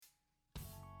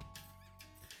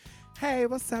Hey,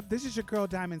 what's up? This is your girl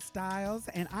Diamond Styles,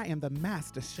 and I am the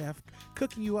master chef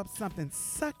cooking you up something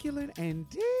succulent and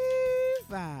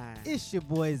divine. It's your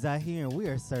boys out here, and we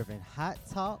are serving hot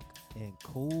talk and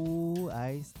cool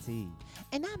iced tea.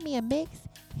 And I'm Mia Mix,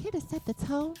 here to set the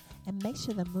tone and make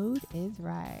sure the mood is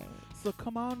right. So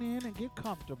come on in and get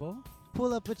comfortable.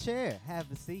 Pull up a chair,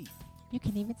 have a seat. You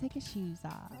can even take your shoes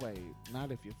off. Wait,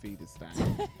 not if your feet is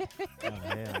down. Oh,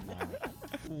 hell no.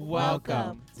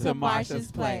 Welcome to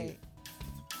Marsha's Plate.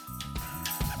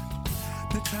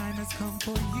 The time has come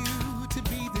for you to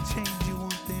be the change you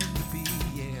want them to be,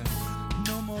 yeah.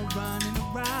 No more running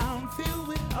around filled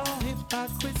with all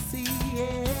hypocrisy,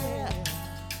 yeah.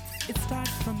 It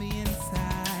starts from the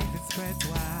inside, it spreads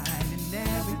wide, and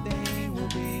everything will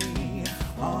be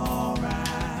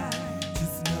alright.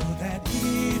 Just know that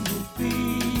it will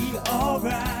be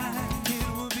alright. It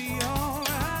will be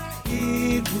alright.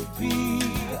 It will be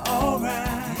alright.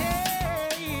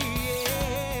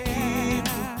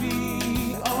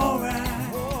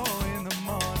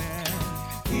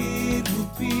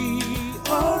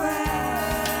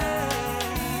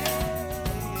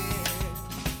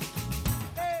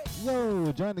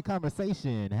 Yo, join the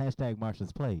conversation. Hashtag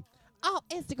Marsha's Plate. On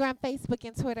Instagram, Facebook,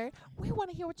 and Twitter, we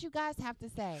want to hear what you guys have to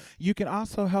say. You can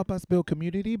also help us build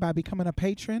community by becoming a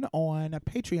patron on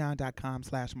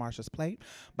patreon.com/Marsha'sPlate.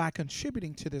 By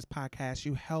contributing to this podcast,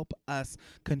 you help us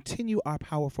continue our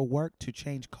powerful work to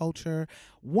change culture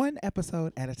one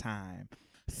episode at a time.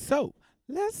 So,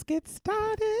 let's get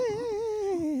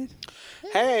started.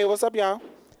 Hey, what's up, y'all?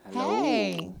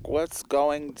 Hey. What's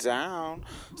going down?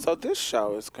 So this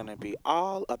show is going to be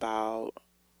all about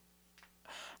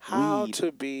how Weed.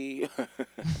 to be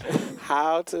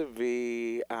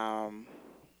a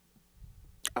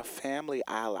family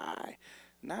ally.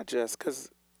 Not just because,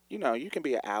 you can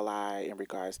be an ally in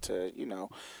regards to,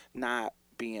 not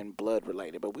being blood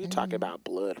related, but we're talking about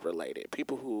blood related.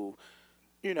 People who,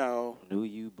 Knew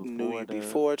you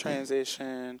before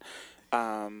transition,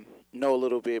 know a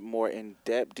little bit more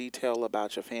in-depth detail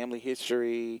about your family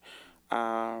history.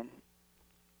 So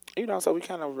we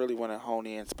kind of really want to hone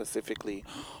in specifically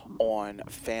on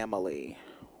family,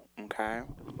 okay?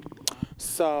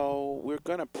 So we're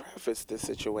going to preface this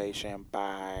situation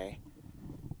by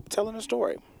telling a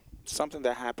story. Something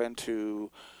that happened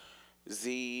to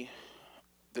Z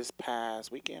this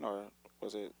past weekend, or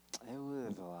was it? It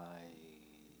was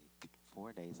like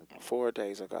 4 days ago. 4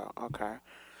 days ago, okay.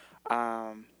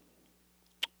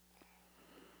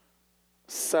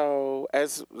 So,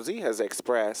 as Z has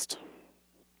expressed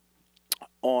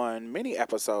on many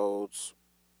episodes,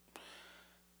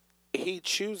 he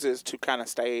chooses to kind of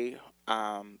stay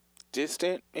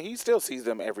distant. He still sees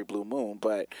them every blue moon,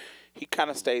 but he kind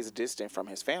of stays distant from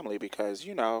his family because,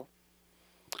 he doesn't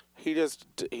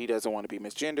want to be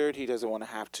misgendered. He doesn't want to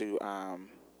have to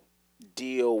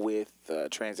deal with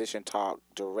transition talk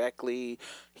directly.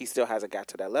 He still hasn't got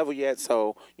to that level yet.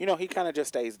 So, he kind of just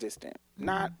stays distant.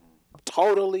 Not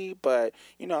totally, but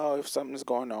if something's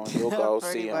going on, he'll go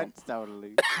see him.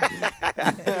 Totally.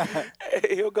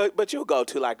 He'll go, but you'll go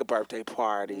to like a birthday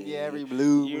party. Yeah, every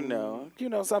blue you moon.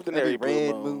 know something Every every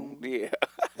red blue moon. moon.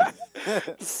 Yeah.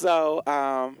 So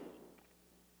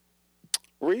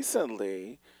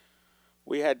recently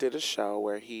we had did a show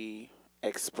where he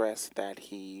expressed that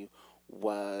he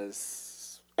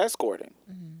was escorting.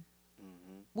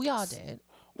 We all did.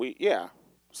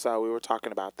 So we were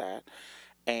talking about that.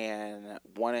 And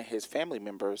one of his family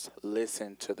members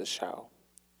listened to the show.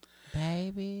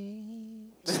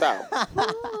 Baby.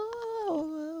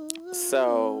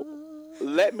 So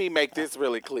let me make this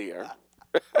really clear.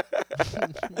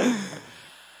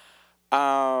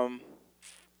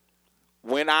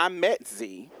 When I met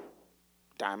Z,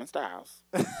 Diamond Styles,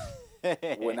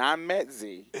 when I met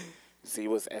Z, Z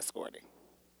was escorting.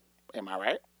 Am I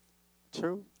right?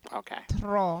 True. Okay.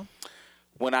 True.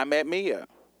 When I met Mia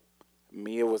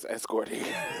was escorting.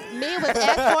 Mia was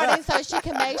escorting so she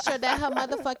can make sure that her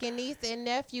motherfucking niece and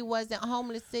nephew wasn't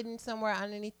homeless sitting somewhere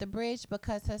underneath the bridge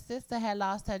because her sister had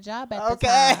lost her job at the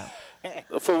time.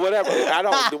 For whatever.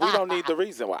 We don't need the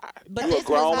reason why. But You a this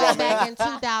grown was right woman. back in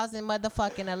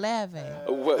 2011.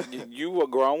 Well, you a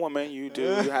grown woman. You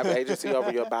have agency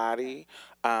over your body.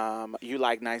 You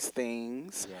like nice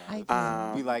things.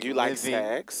 I do. We like you like living.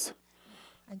 sex.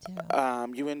 I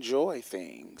do. You enjoy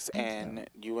things, and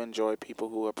you enjoy people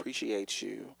who appreciate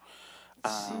you.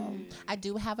 I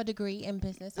do have a degree in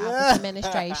business office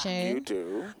administration. You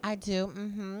do. I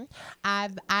do.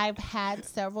 I've had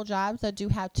several jobs. I do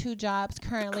have 2 jobs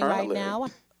currently right now.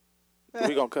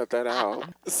 We're going to cut that out.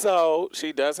 So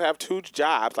she does have 2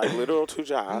 jobs, like literal 2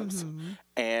 jobs.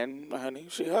 And, honey,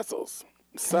 she hustles.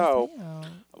 So,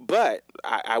 Damn. but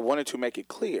I wanted to make it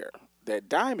clear that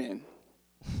Diamond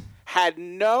had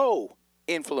no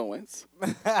influence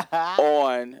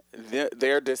on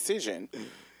their decision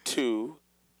to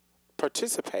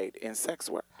participate in sex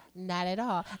work. Not at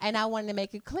all. And I wanted to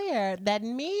make it clear that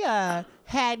Mia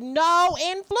had no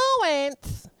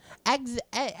influence.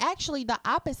 Actually, the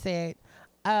opposite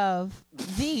of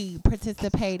the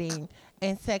participating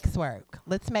in sex work.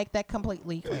 Let's make that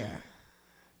completely clear.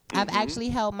 I've actually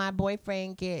helped my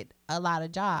boyfriend get a lot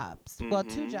of jobs. Well,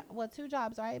 two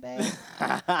jobs, right, babe?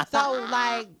 So,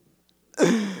 like,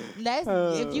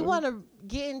 if you want to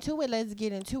get into it, let's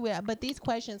get into it. But these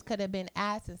questions could have been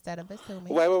asked instead of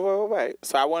assuming. Wait.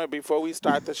 So I want to, before we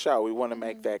start the show, we want to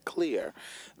make that clear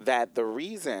that the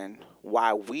reason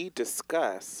why we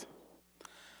discuss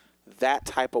that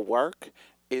type of work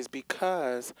is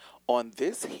because on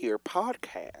this here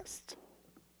podcast,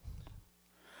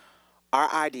 our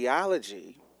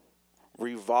ideology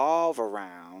revolve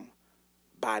around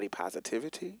body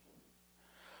positivity,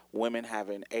 women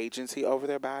having agency over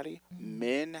their body,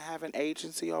 men having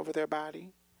agency over their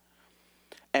body,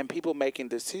 and people making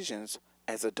decisions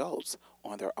as adults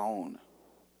on their own.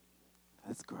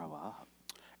 Let's grow up.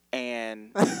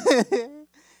 And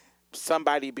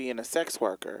somebody being a sex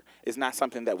worker is not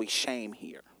something that we shame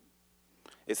here.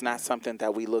 It's not something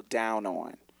that we look down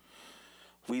on.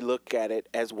 We look at it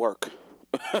as work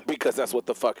because that's what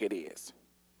the fuck it is.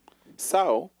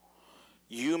 So,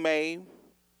 you may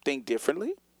think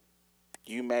differently.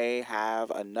 You may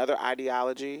have another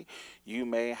ideology. You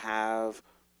may have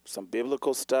some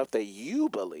biblical stuff that you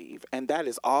believe, and that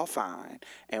is all fine.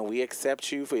 And we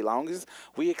accept you for as long as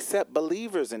we accept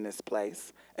believers in this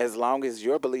place, as long as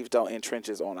your beliefs don't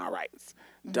entrenches on our rights.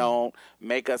 Don't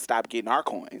make us stop getting our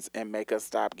coins and make us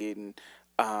stop getting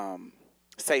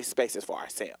safe spaces for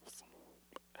ourselves.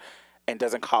 And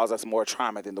doesn't cause us more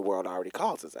trauma than the world already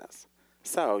causes us.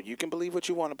 So you can believe what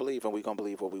you want to believe, and we're going to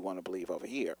believe what we want to believe over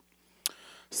here.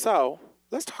 So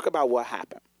let's talk about what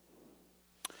happened.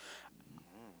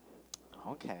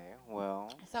 Okay,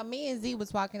 well. So me and Z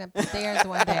was walking up the stairs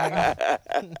one day.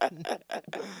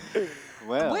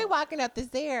 Well. We're walking up the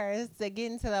stairs to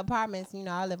get into the apartments. You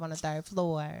know, I live on the 3rd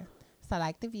floor, so I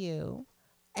like the view.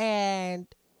 And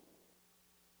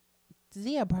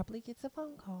Z abruptly gets a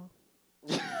phone call.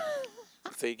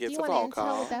 So he gets Do you a want phone to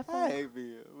call. with that phone? Hey,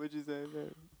 Mia, what'd you say,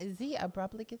 baby? Z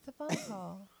abruptly gets a phone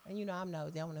call. And you know I'm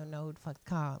nosy. I want to know who the fuck's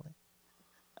calling.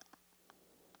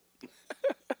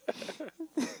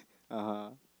 Uh-huh.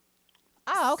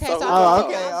 Oh, okay. So- So, Oh,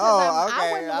 okay. I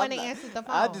Okay. wasn't the one I'm that not- answered the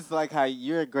phone. I just like how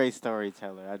you're a great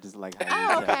storyteller. I just like how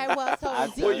you Oh, okay. Well, so I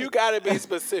Z. Well, you got to be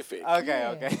specific Okay, Yeah.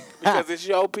 okay. because it's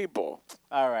your people.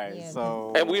 All right, Yeah,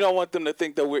 so. And we don't want them to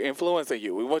think that we're influencing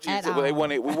you. We want you At to. all. We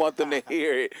want them to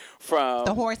hear it from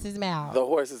The horse's mouth. the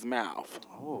horse's mouth.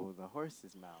 Oh, the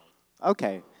horse's mouth.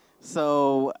 Okay.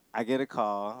 So I get a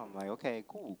call. I'm like, okay,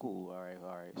 cool. All right.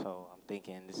 So I'm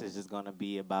thinking this is just going to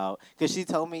be about, because she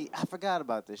told me, I forgot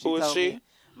about this. Who is told she? Me,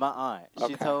 my aunt. She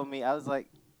Okay. told me, I was like,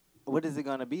 what is it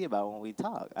going to be about when we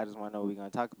talk? I just want to know what we're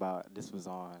going to talk about. This was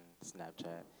on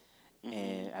Snapchat.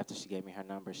 And after she gave me her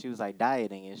number, she was like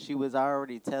dieting, and she was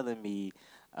already telling me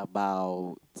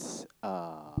about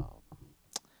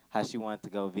how she wanted to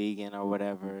go vegan or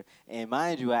whatever. And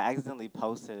mind you, I accidentally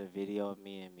posted a video of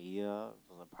me and Mia. It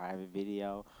was a private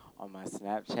video on my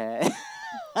Snapchat.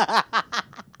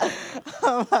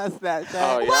 On my Snapchat.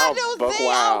 Oh, yeah. Why y'all do buck Z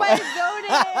wild. always do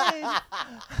this?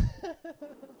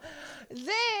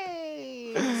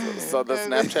 Z. So the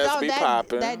Snapchats be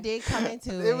popping. That did come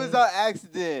into it. It was on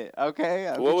accident,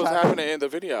 okay? What was happening in the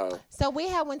video? So we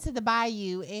had went to the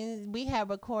bayou and we had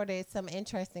recorded some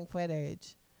interesting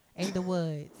footage in the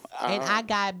woods. And I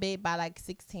got bit by like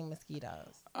 16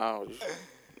 mosquitoes. Oh,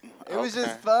 It was okay.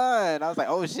 just fun. I was like,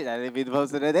 oh, shit, I didn't mean to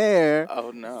post it in there.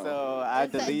 Oh no. So I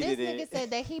And so deleted this it. nigga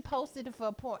said that he posted it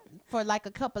for like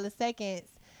a couple of seconds,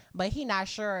 but he not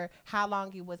sure how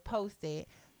long it was posted.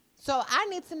 So I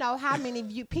need to know how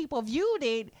many people viewed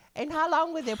it and how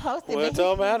long was it posted. Well, it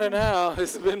don't matter now.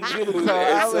 It's been viewed. So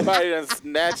I was- Somebody done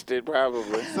snatched it,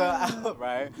 probably. So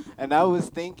right, and I was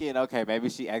thinking, okay, maybe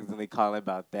she accidentally called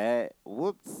about that.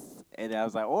 Whoops. And I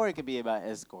was like, or it could be about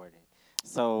escorting.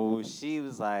 So she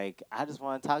was like, I just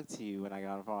want to talk to you. When I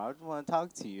got on the phone, I just want to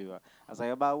talk to you. I was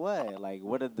like, about what? Like,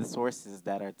 what are the sources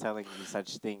that are telling you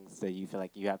such things that you feel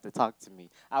like you have to talk to me?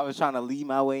 I was trying to lead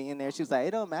my way in there. She was like,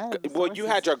 it don't matter. the Well, you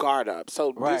had sources." your guard up.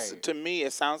 So this, Right. to me,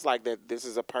 it sounds like that this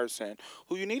is a person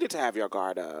who you needed to have your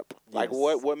guard up. Like,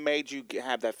 Yes. what made you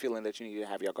have that feeling that you needed to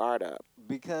have your guard up?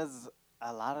 Because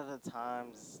a lot of the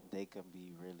times they can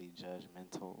be really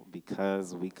judgmental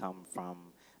because we come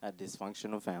from a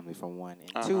dysfunctional family for one,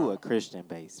 and two, a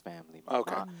Christian-based family.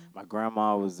 Okay. My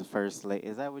grandma was the first lady.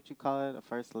 Is that what you call it, a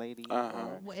first lady?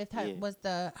 Uh-huh. If her, was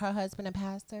her husband a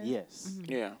pastor? Yes.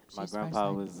 Yeah. My She's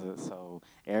grandpa first was so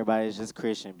everybody's just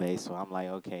Christian based. So I'm like,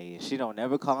 okay. She don't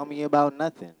never call me about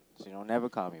nothing. She don't never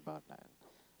call me about nothing.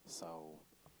 So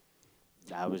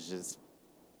I was just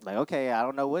like, okay, I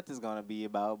don't know what this is gonna be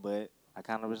about, but I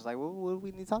kind of was like, well, what do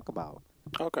we need to talk about?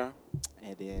 Okay.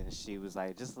 And then she was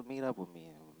like, just meet up with me,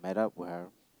 and met up with her,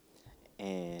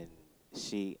 and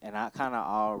I kind of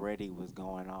already was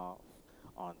going off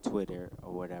on Twitter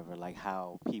or whatever, like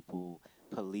how people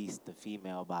police the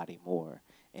female body more.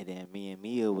 And then me and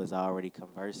Mia was already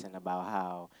conversing about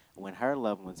how when her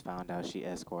loved ones found out she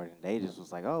escorted, they just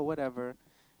was like, oh, whatever.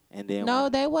 And then No,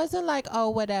 they wasn't like, oh,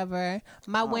 whatever.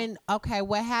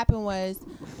 What happened was,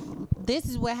 this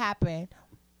is what happened.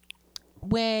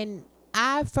 When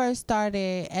I first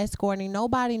started escorting,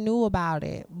 nobody knew about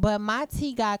it. But my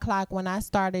tea got clocked when I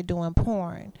started doing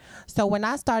porn. So when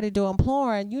I started doing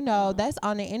porn, you know, that's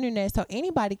on the internet, so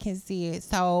anybody can see it.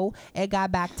 So it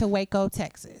got back to Waco,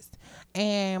 Texas.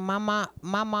 And my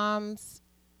mom's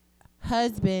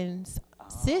husband's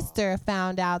sister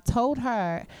found out, told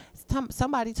her,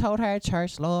 somebody told her at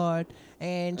church, Lord,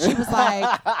 and she was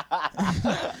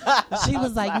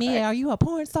like, Mia, are you a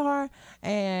porn star?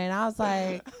 And I was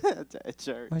like,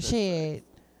 well, shit,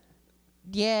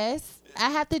 yes, I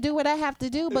have to do what I have to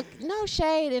do, but no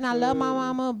shade, and I love my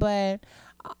mama, but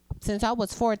since I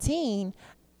was 14,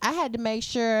 I had to make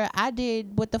sure I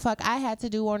did what the fuck I had to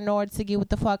do in order to get what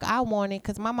the fuck I wanted,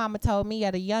 because my mama told me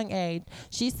at a young age,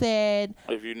 she said,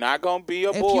 if you're not going to be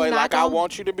a boy like I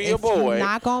want you to be a boy,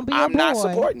 I'm not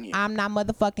supporting you. I'm not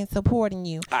motherfucking supporting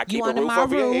you. I keep you a under roof my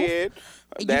over your roof, head.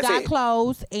 you That's got it.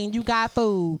 clothes, and you got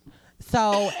food.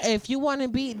 So if you want to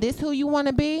be this who you want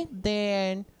to be,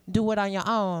 then do it on your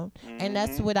own. And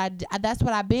that's what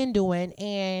I've been doing.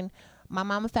 And my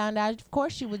mama found out, of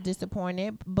course she was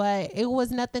disappointed, but it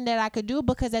was nothing that I could do,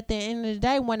 because at the end of the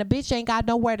day, when a bitch ain't got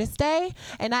nowhere to stay,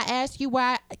 and I ask you,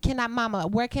 where can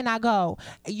I go?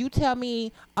 You tell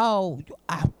me, oh,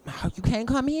 you can't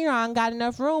come here, I ain't got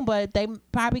enough room, but they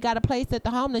probably got a place at the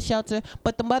homeless shelter,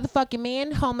 but the motherfucking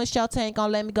man homeless shelter ain't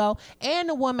gonna let me go, and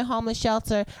the woman homeless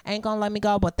shelter ain't gonna let me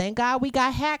go. But thank God we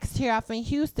got hacks here off in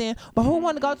Houston. But who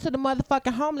wanna go to the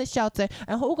motherfucking homeless shelter?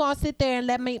 And who gonna sit there and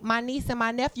let my niece and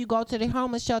my nephew go to the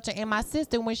homeless shelter, and my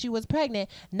sister when she was pregnant?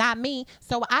 Not me.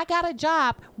 So I got a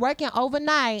job working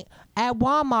overnight at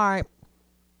Walmart,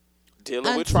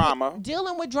 dealing with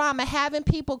drama, having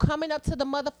people coming up to the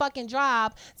motherfucking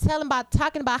job,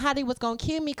 talking about how they was gonna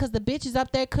kill me because the bitches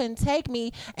up there couldn't take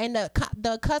me, and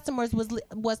the customers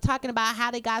was talking about how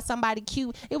they got somebody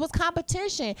cute. It was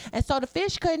competition, and so the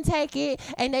fish couldn't take it,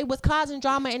 and they was causing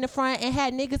drama in the front, and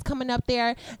had niggas coming up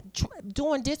there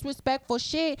doing disrespectful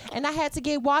shit, and I had to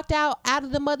get walked out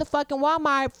of the motherfucking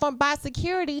Walmart by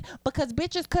security because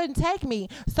bitches couldn't take me.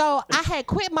 So I had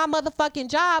quit my motherfucking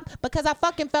job because I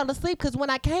fucking fell asleep, because when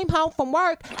I came home from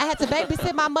work, I had to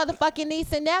babysit my motherfucking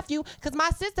niece and nephew because my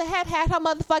sister had her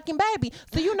motherfucking baby.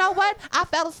 So you know what? I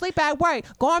fell asleep at work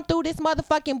going through this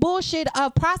motherfucking bullshit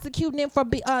of prosecuting him for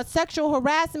sexual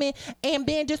harassment and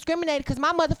being discriminated, because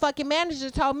my motherfucking manager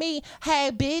told me,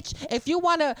 hey bitch, if you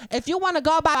wanna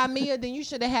go by Mia, then you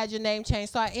should have had your name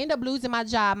changed. So I ended up losing my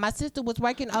job. My sister was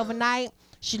working overnight.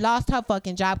 She lost her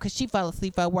fucking job because she fell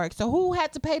asleep at work. So who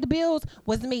had to pay the bills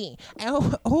was me.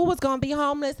 And who was going to be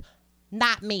homeless?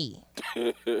 Not me.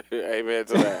 Amen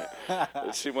to that.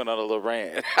 She went on a little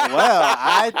rant. Well,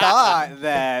 I thought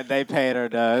that they paid her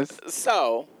dust.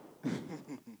 So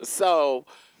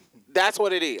that's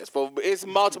what it is. It's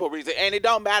multiple reasons. And it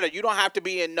don't matter. You don't have to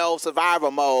be in no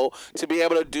survival mode to be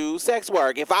able to do sex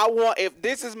work. If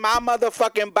this is my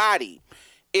motherfucking body,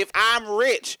 if I'm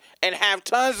rich and have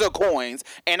tons of coins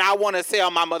and I want to sell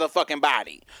my motherfucking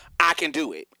body, I can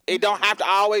do it. It don't have to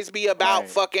always be about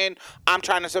fucking, I'm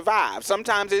trying to survive.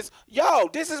 Sometimes it's,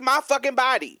 this is my fucking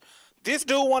body. This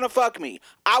dude want to fuck me.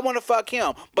 I want to fuck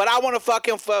him, but I want to fuck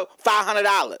him for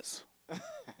 $500.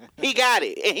 He got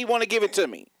it, and he want to give it to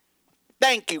me.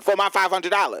 Thank you for my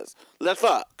 $500. Let's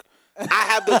fuck. I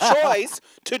have the choice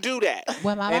to do that.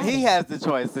 And he has the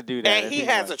choice to do that. And he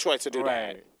has the choice to do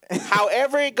that.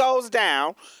 However it goes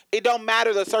down, it don't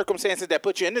matter the circumstances that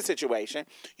put you in the situation.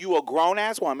 You a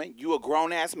grown-ass woman. You a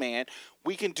grown-ass man.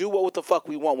 We can do what the fuck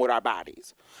we want with our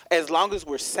bodies. As long as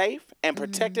we're safe and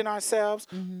protecting ourselves,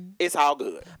 it's all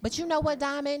good. But you know what,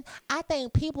 Diamond? I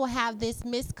think people have this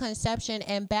misconception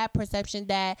and bad perception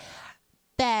that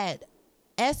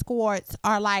escorts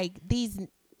are like these,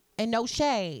 and no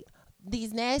shade,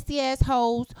 these nasty ass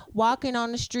hoes walking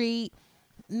on the street,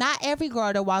 not every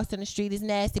girl that walks in the street is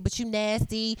nasty, but you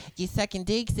nasty. You sucking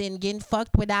dicks and getting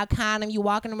fucked without condom. You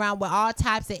walking around with all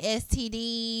types of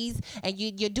STDs, and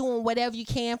you're doing whatever you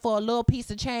can for a little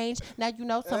piece of change. Now you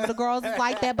know some of the girls is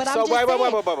like that, but I'm So just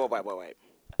saying. wait.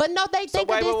 But no, they So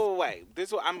think of this. wait. This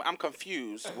is what I'm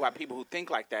confused why people who think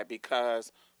like that,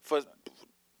 because for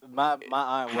My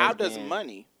aunt. how was does being-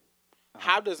 money,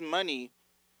 how does money,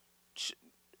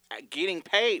 getting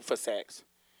paid for sex,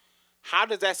 how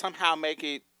does that somehow make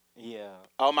it? Yeah.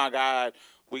 Oh my God,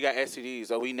 we got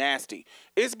STDs. Oh, we nasty.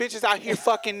 It's bitches out here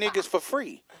fucking niggas for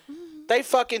free. They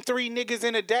fucking 3 niggas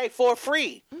in a day for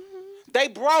free. They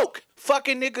broke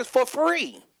fucking niggas for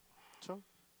free. True.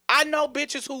 I know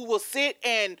bitches who will sit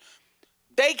and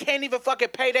they can't even fucking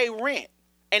pay their rent.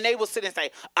 And they will sit and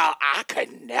say, oh, I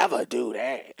could never do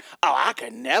that. Oh, I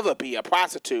could never be a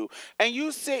prostitute. And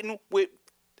you sitting with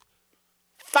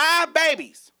 5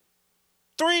 babies,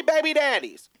 3 baby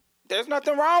daddies. There's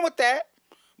nothing wrong with that.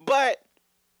 But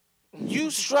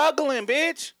you struggling,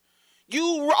 bitch.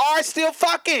 You are still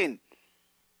fucking.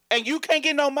 And you can't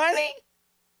get no money?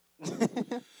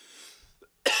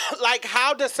 Like,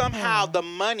 how does somehow the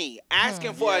money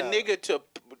asking for a nigga to...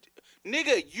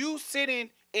 Nigga, you sitting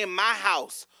in my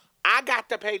house. I got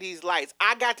to pay these lights.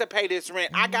 I got to pay this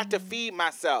rent. I got to feed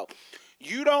myself.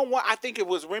 You don't want... I think it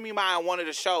was Remy Ma on one of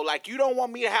the show. Like, you don't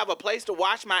want me to have a place to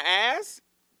wash my ass?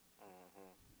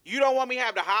 You don't want me to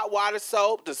have the hot water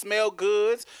soap, the smell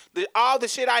goods, all the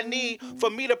shit I need for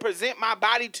me to present my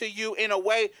body to you in a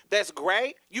way that's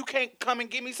great? You can't come and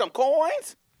give me some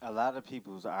coins? A lot of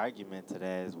people's argument to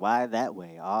that is why that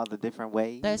way? All the different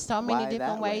ways. There's so many Why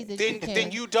different that ways way? that you can.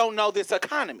 Then you don't know this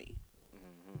economy.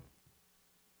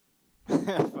 Fucking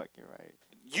right.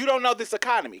 You don't know this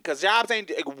economy because jobs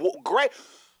ain't great.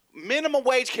 Minimum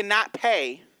wage cannot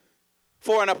pay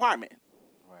for an apartment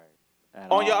Right.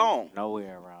 At on your all. own.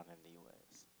 Nowhere around in the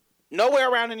U.S. Nowhere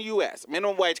around in the U.S.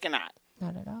 Minimum wage cannot.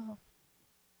 Not at all.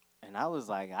 And I was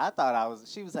like, I thought I was.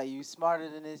 She was like, you smarter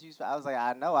than this. I was like,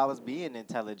 I know. I was being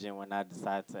intelligent when I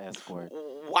decided to escort.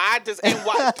 Why does and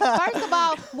why?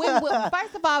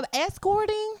 First of all,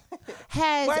 escorting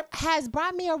has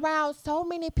brought me around so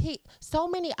many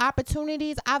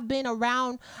opportunities. I've been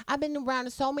around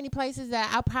so many places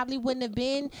that I probably wouldn't have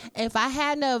been if I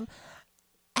hadn't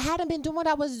been doing what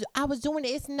I was doing.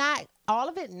 It's not all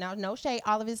of it. No shade.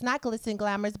 All of it's not glitz and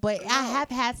glamours, but I have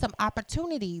had some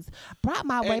opportunities brought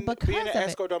my way And because being of an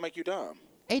escort don't make you dumb.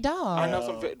 it. It don't. I know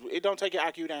some. It don't take your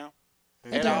IQ down.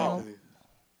 It at all. don't.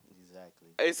 Exactly.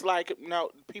 It's like no,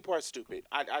 people are stupid.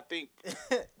 I think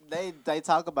They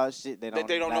talk about shit they that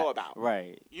they don't know about.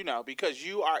 Right. You know, because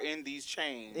you are in these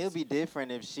chains. It would be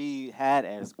different if she had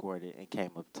escorted and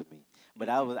came up to me. But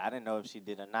I didn't know if she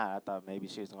did or not. I thought maybe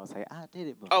she was gonna say I did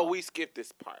it before. Oh, we skipped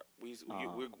this part.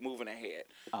 We're moving ahead.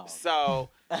 Oh. So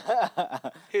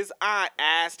his aunt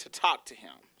asked to talk to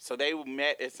him. So they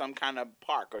met at some kind of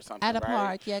park or something. At a right?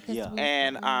 park, yeah. 'Cause Yeah.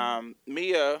 And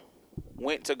Mia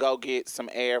went to go get some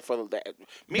air for that.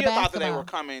 Mia thought that they were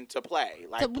basketball. coming to play.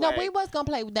 Like So, no, play. we was gonna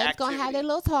play. They was gonna have activity. their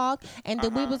little talk, and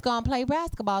then we Uh-huh. was gonna play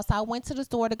basketball. So I went to the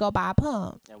store to go buy a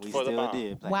pump. And we For the still bomb.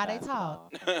 did. Play While they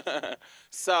basketball.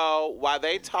 So while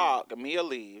they talk, Mia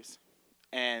leaves,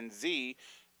 and Z,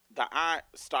 the aunt,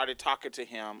 started talking to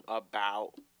him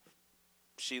about.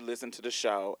 She listened to the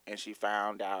show and she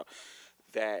found out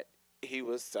that he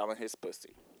was selling his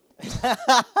pussy. Oh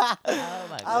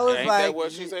my I was Ain't like, that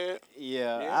what she said?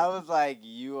 Yeah, Yeah. I was like,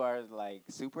 you are like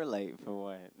super late for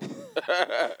one.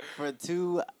 For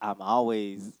two, I'm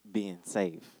always being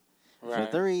safe. For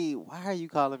Right. three, why are you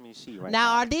calling me she right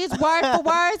Now now? are these word for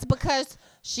words? Because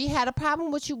she had a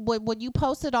problem with you when you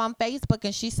posted on Facebook,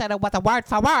 and she said it was a word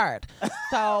for word.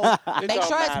 So It make don't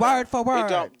sure it's matter. word for It word.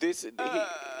 don't,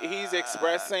 he's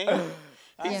expressing.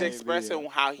 He's Yeah. expressing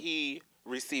how he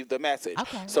received the message.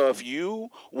 Okay. So if you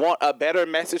want a better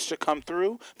message to come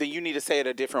through, then you need to say it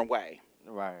a different way.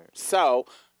 Right. So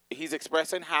he's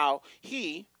expressing how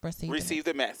he received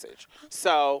the message.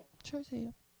 So True to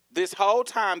you. this whole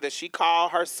time that she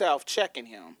called herself checking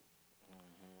him,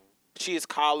 she is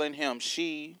calling him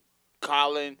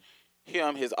calling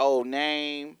him his old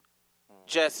name,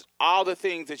 just all the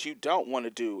things that you don't want to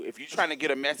do. If you're trying to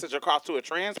get a message across to a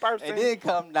trans person, And then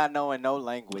come not knowing no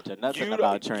language or nothing you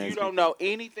about don't, trans you don't people. know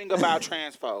anything about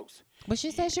trans folks. But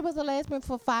she said she was a lesbian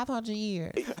for 500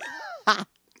 years.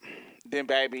 Then,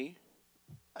 baby,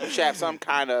 you should have some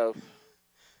kind of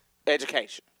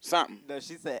education, something. No,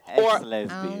 she said Or- I ex-lesbian.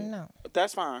 don't know.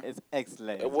 That's fine. It's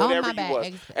ex-lesbian. Whatever my you bad.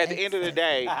 was. At the end of the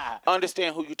day,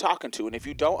 understand who you're talking to. And if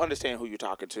you don't understand who you're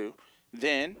talking to,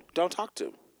 then don't talk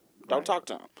to. Don't Right. talk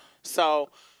to them. So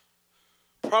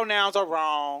pronouns are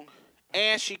wrong.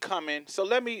 And she coming. So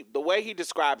the way he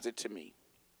describes it to me,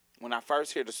 when I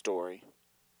first hear the story,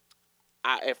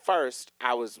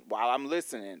 while I'm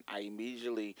listening, I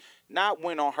immediately not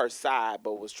went on her side,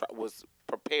 but was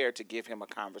prepared to give him a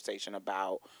conversation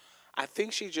about. I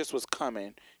think she just was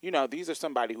coming. These are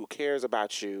somebody who cares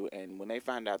about you, and when they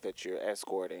find out that you're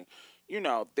escorting,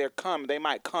 they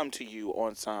might come to you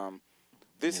on some.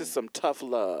 This is some tough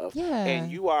love, Yeah.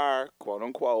 and you are quote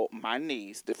unquote my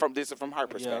niece. This is from her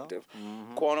perspective,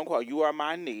 quote unquote. You are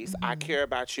my niece. I care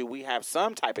about you. We have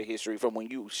some type of history from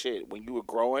when you were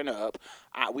growing up.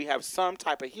 We have some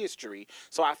type of history,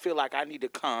 so I feel like I need to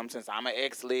come since I'm an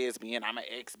ex-lesbian. I'm an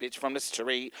ex-bitch from the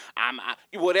street.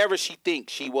 Whatever she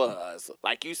thinks she was.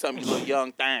 Like you some little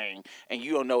young thing, and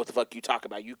you don't know what the fuck you talk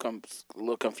about. You come a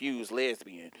little confused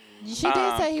lesbian. She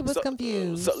did say he was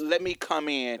confused. So let me come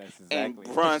in and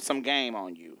run some game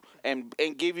on you and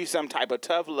give you some type of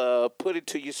tough love, put it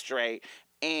to you straight,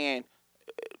 and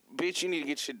bitch, you need to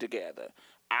get shit together.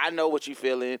 I know what you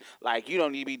feeling. Like, you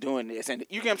don't need to be doing this. And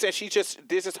you get what I'm saying?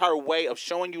 This is her way of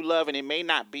showing you love, and it may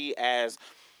not be as,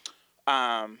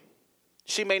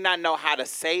 she may not know how to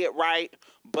say it right,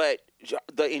 but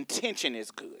the intention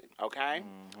is good, okay?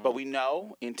 But we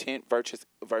know intent versus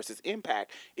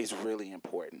impact is really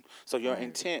important. So your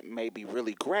intent may be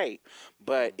really great,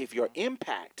 but if your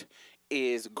impact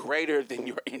is greater than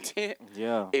your intent,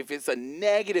 if it's a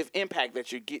negative impact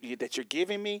that you're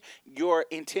giving me, your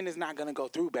intent is not going to go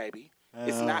through, baby.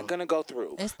 It's not going to go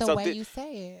through. It's the way you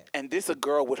say it. And this a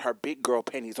girl with her big girl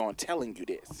panties on telling you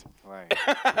this. Right.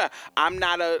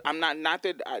 not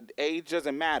that age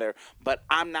doesn't matter, but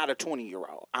I'm not a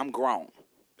 20-year-old. I'm grown.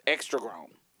 Extra grown.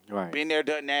 Right. Been there,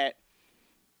 done that.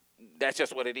 That's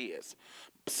just what it is.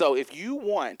 So if you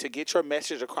want to get your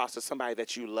message across to somebody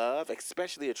that you love,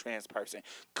 especially a trans person,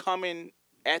 coming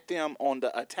at them on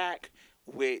the attack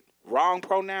with wrong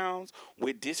pronouns,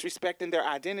 with disrespecting their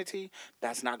identity,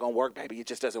 that's not going to work, baby. It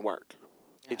just doesn't work.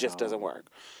 It just doesn't work.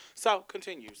 So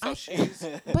continue. So she's...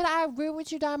 But I agree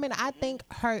with you, Diamond. I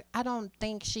don't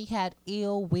think she had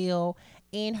ill will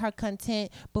in her content.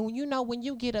 But when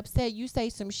you get upset, you say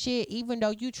some shit. Even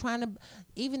though you trying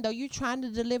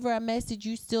to deliver a message,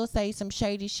 you still say some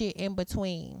shady shit in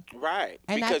between. Right.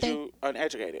 And because you're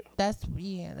uneducated. That's what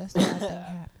I think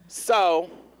happened. So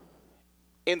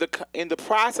in the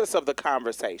process of the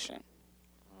conversation,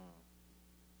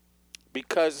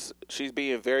 because she's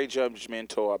being very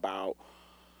judgmental about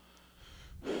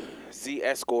Z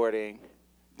escorting,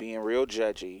 being real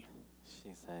judgy.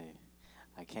 She say,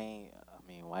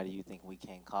 why do you think we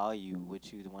can't call you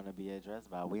what you want to be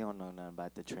addressed by? We don't know nothing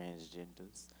about the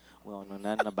transgenders. We don't know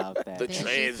nothing about that. The Then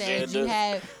she said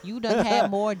transgenders. you done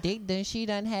had more dick than she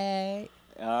done had.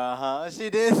 She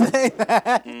did say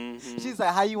that. Mm-hmm. She's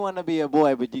like, how you want to be a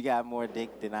boy, but you got more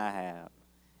dick than I have?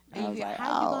 And I was like,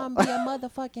 How you gonna be a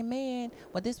motherfucking man?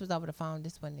 Well, this was over the phone.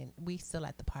 This one, we still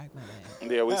at the park, my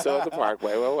man. Yeah, we still at the park.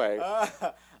 Wait.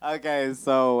 Okay,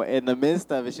 so in the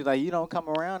midst of it, she's like, you don't come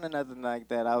around or nothing like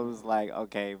that. I was like,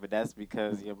 okay, but that's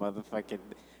because your motherfucking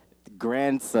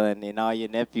grandson and all your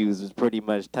nephews was pretty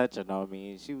much touching on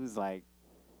me. And she was like,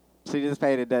 she just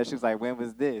paid it down. She was like, when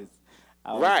was this?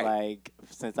 I was like,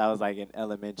 since I was like in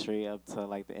elementary up to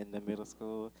like the end of middle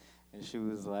school. And she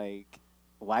was like,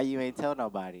 why you ain't tell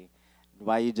nobody?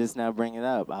 Why you just not bring it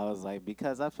up? I was like,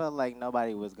 because I felt like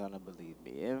nobody was going to believe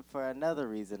me. And for another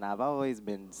reason, I've always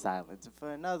been silent.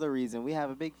 For another reason, we have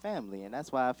a big family. And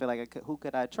that's why I feel like who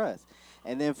could I trust?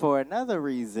 And then for another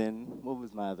reason, what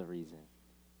was my other reason?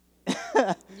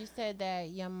 You said that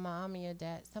your mom and your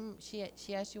dad,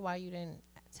 she asked you why you didn't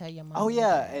tell your mom. Oh, and your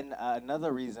yeah. dad. And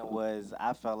another reason was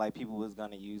I felt like people was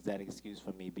going to use that excuse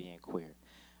for me being queer.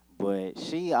 But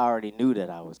she already knew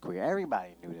that I was queer.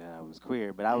 Everybody knew that I was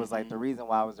queer. But I was like, the reason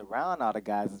why I was around all the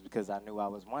guys is because I knew I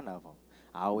was one of them.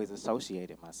 I always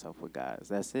associated myself with guys.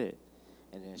 That's it.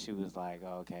 And then she was like,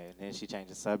 oh, okay. And then she changed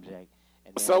the subject.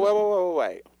 And then So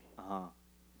wait. Uh-huh.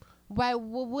 Right.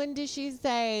 Well, when did she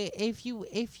say if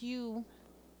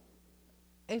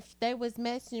they was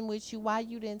messing with you, why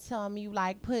you didn't tell them you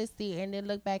like pussy, and then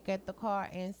look back at the car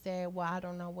and said, well, I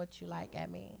don't know what you like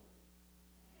at me?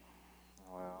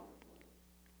 Well.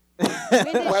 When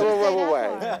did she say that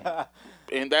Wait. part?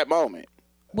 In that moment.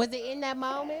 Was it in that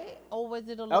moment, or was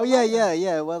it a little Oh, yeah.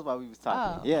 later? It was while we was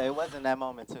talking. Oh. Yeah, it was in that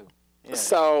moment, too. Yeah.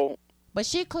 So But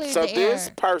she cleared So the this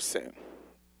air. person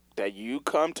that you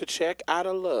come to check out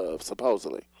of love,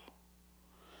 supposedly,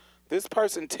 this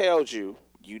person tells you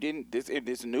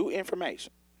this new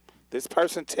information. This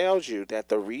person tells you that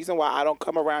the reason why I don't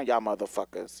come around y'all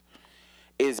motherfuckers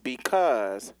is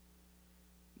because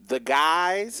the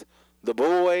guys, the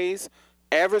boys,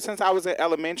 ever since I was in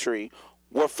elementary,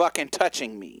 were fucking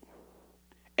touching me.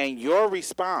 And your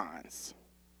response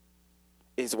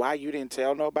is why you didn't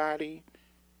tell nobody?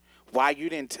 Why you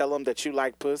didn't tell them that you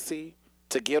like pussy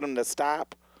to get them to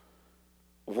stop?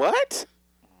 What?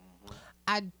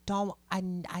 I don't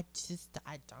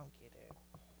get it.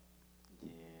 Yeah.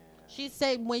 She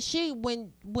said when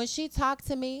she talked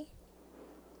to me,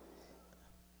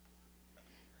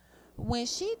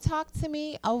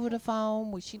 over the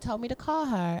phone, when she told me to call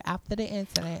her after the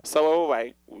incident. So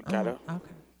wait, we gotta.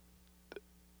 Okay.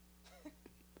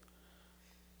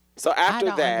 So I after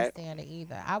don't that, understand it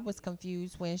either. I was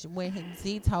confused when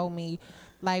Z told me,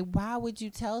 like, why would you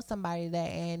tell somebody that?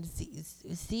 And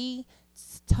Z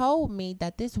told me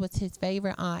that this was his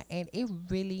favorite aunt, and it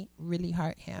really, really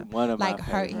hurt him. One of my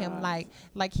hurt favorite him, aunts.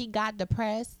 like he got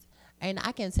depressed. And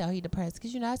I can tell he depressed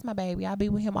because, that's my baby. I be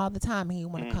with him all the time. He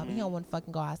want to come. He don't want to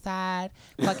fucking go outside.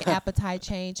 Fucking appetite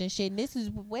change and shit. And this is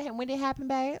when did it happen,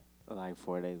 babe? Like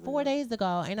 4 days ago. 4 days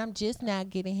ago. And I'm just now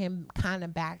getting him kind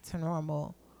of back to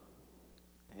normal.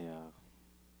 Yeah.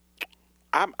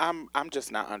 I'm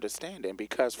just not understanding,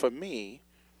 because for me,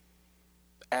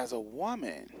 as a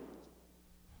woman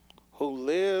who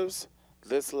lives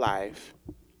this life,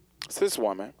 cis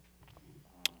woman,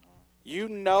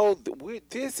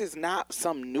 this is not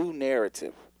some new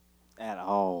narrative. At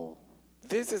all.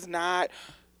 This is not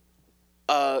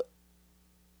a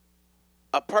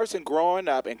person growing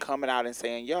up and coming out and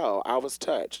saying, yo, I was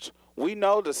touched. We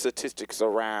know the statistics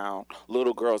around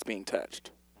little girls being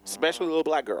touched, especially little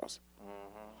black girls.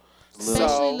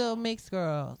 Especially little mixed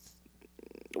girls.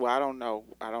 Well, I don't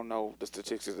know the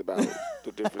statistics about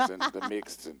the difference in the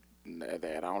mixed and that.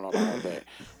 I don't know about that.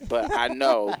 But I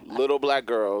know little black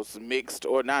girls, mixed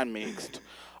or non-mixed,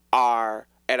 are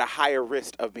at a higher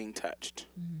risk of being touched.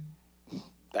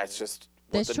 That's just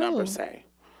what That's the true. numbers say.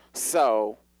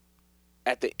 So,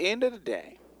 at the end of the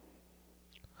day,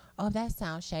 Oh, that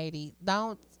sounds shady.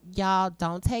 Don't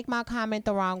take my comment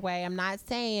the wrong way. I'm not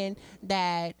saying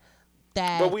that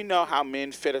but we know how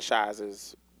men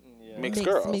fetishizes mixed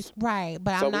girls. right,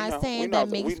 but So I'm we not know- saying we know that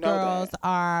that- we mixed know girls that.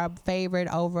 are favored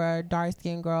over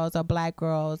dark-skinned girls or black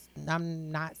girls. I'm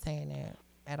not saying that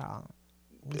at all.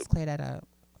 Let's clear that up.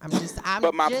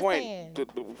 But my just point, saying.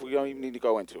 we don't even need to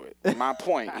go into it. My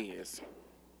point is,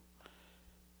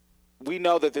 we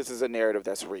know that this is a narrative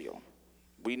that's real.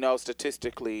 We know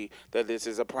statistically that this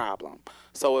is a problem.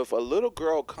 So if a little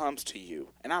girl comes to you,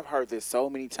 and I've heard this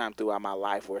so many times throughout my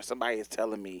life where somebody is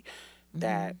telling me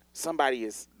that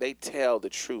they tell the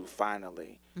truth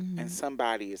finally, and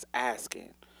somebody is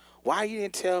asking, why you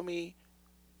didn't tell me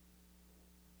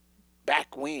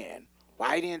back when?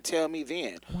 Why you didn't tell me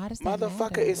then? Why does that Motherfucker,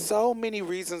 matter? it's so many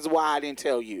reasons why I didn't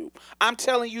tell you. I'm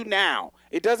telling you now.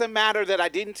 It doesn't matter that I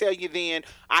didn't tell you then.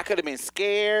 I could have been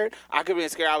scared. I could have been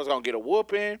scared I was going to get a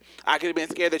whooping. I could have been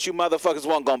scared that you motherfuckers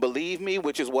weren't going to believe me,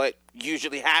 which is what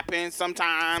usually happens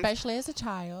sometimes. Especially as a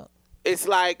child. It's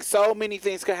like so many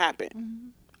things could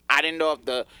happen. I didn't know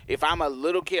if I'm a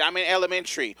little kid, I'm in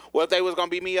elementary, what if they was going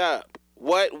to beat me up?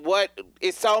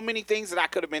 It's so many things that I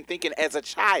could have been thinking as a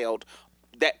child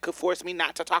that could force me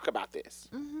not to talk about this.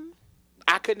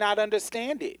 I could not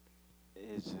understand it.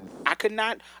 It's just. I could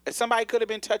not. Somebody could have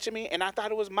been touching me, and I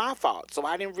thought it was my fault. So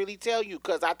I didn't really tell you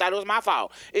because I thought it was my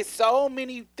fault. It's so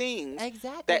many things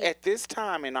Exactly. that at this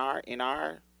time in our,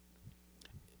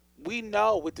 we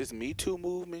know with this Me Too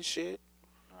movement shit,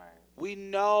 Right. we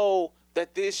know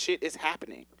that this shit is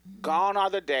happening. Gone are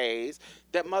the days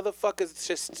that motherfuckers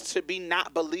just should be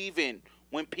not believing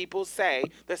when people say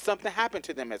that something happened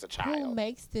to them as a child. Who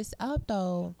makes this up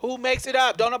though? Who makes it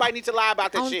up? Don't nobody need to lie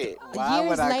about that On- shit. Why years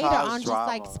would I later cause on just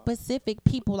like drama? specific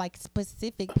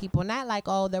people, not like,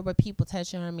 oh, there were people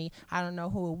touching on me, I don't know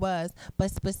who it was,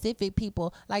 but specific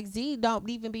people. Like Z don't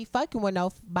even be fucking with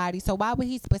nobody, so why would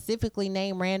he specifically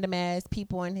name random ass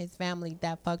people in his family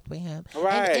that fucked with him?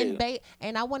 Right.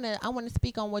 And I wanna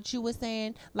speak on what you were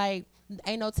saying, like,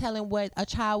 ain't no telling what a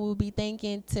child would be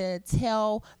thinking to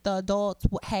tell the adults,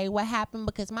 hey, what happened?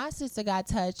 Because my sister got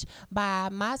touched by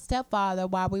my stepfather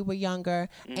while we were younger,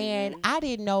 and I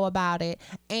didn't know about it.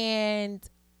 And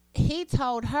he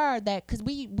told her that, because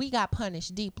we got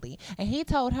punished deeply, and he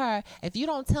told her, if you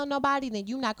don't tell nobody, then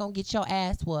you're not going to get your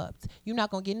ass whooped. You're not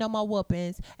going to get no more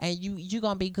whoopings, and you're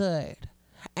going to be good.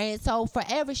 And so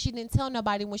forever she didn't tell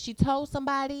nobody. When she told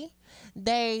somebody,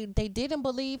 they didn't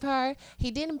believe her.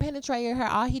 He didn't penetrate her.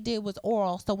 All he did was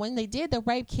oral. So when they did the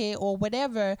rape kit or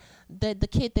whatever, the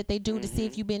kit that they do to see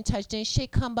if you've been touched, then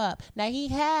shit come up. Now he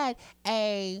had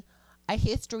a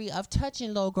history of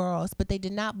touching little girls, but they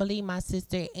did not believe my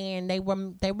sister, and they were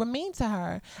mean to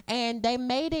her, and they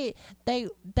made it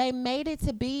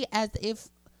to be as if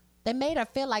They made her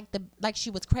feel like she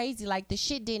was crazy, like the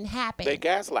shit didn't happen. They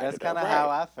gaslighted That's her. kind of Right. how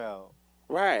I felt.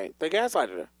 Right. They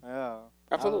gaslighted her. Yeah.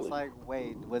 Absolutely. I was like,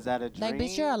 wait, was that a dream? Like,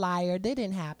 bitch, you're a liar. That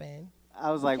didn't happen.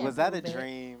 I was like, can't was that a prove it.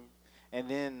 dream? And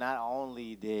then not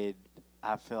only did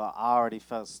I already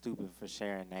felt stupid for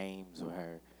sharing names with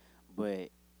her, but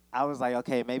I was like,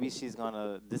 okay, maybe this is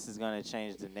gonna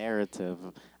change the narrative.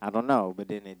 I don't know, but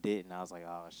then it didn't. I was like,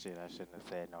 oh shit, I shouldn't have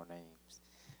said no names.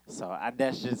 So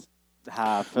that's just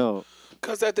how I felt.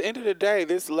 Because at the end of the day,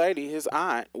 this lady, his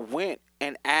aunt, went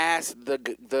and asked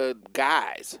the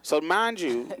guys. So mind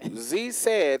you, Z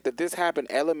said that this happened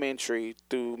elementary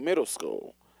through middle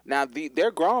school. Now,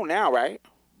 they're grown now, right?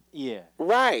 Yeah.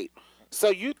 Right. So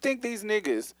you think these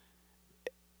niggas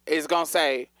is going to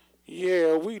say,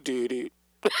 yeah, we did it.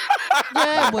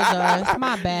 Yeah, it was us.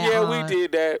 My bad. Yeah, we aunt.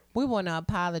 did that. We want to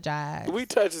apologize. We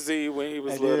touched Z when he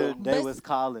was And little. then they But- was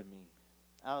calling me.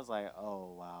 I was like,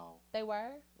 oh wow. They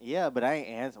were? Yeah, but I ain't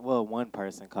answer. Well, one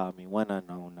person called me. One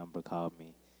unknown number called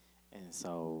me, and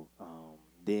so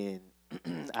then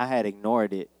I had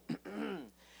ignored it,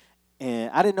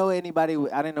 and I didn't know anybody.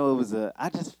 I didn't know it was a. I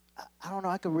don't know.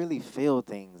 I could really feel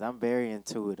things. I'm very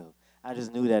intuitive. I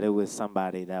just knew that it was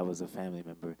somebody that was a family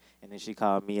member, and then she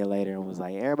called me later and was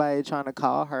like, "Everybody trying to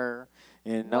call her,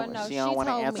 and Well, she don't want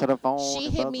to told answer me- the phone." She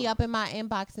and hit blah, me blah. up in my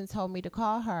inbox and told me to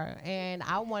call her, and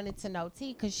I wanted to know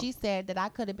T because she said that I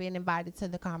could have been invited to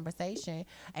the conversation.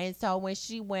 And so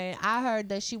when I heard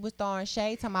that she was throwing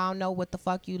shade to me, I don't know what the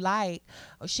fuck you like.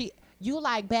 You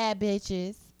like bad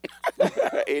bitches.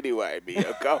 Anyway,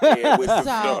 Mia, go ahead with the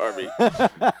story.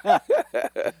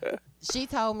 She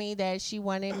told me that she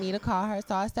wanted me to call her,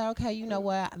 so I said, okay, you know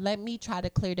what? Let me try to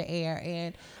clear the air.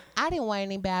 And I didn't want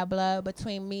any bad blood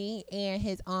between me and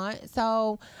his aunt,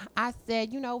 so I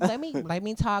said, let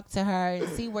me talk to her and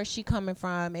see where she coming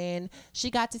from. And she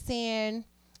got to saying.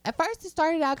 At first, it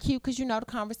started out cute because, the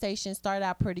conversation started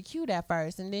out pretty cute at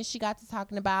first. And then she got to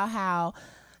talking about how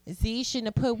Z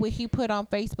shouldn't have put what he put on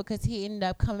Facebook because he ended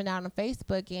up coming out on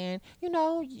Facebook. And,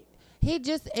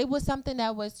 it was something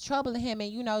that was troubling him.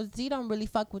 And, Z don't really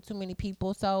fuck with too many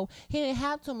people. So he didn't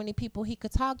have too many people he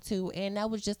could talk to. And that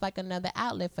was just like another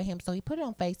outlet for him. So he put it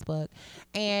on Facebook.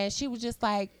 And she was just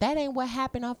like, that ain't what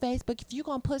happened on Facebook. If you're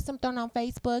going to put something on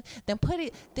Facebook, then put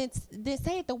it, then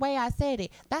say it the way I said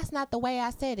it. That's not the way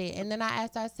I said it. And then I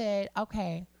said,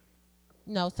 okay,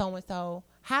 no, so-and-so,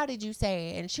 how did you say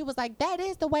it? And she was like, that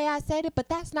is the way I said it, but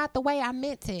that's not the way I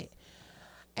meant it.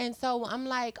 And so I'm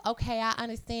like, okay, I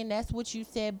understand that's what you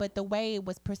said, but the way it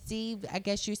was perceived, I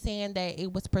guess you're saying that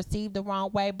it was perceived the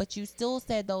wrong way, but you still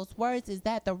said those words. Is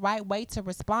that the right way to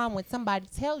respond when somebody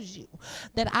tells you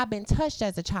that I've been touched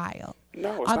as a child?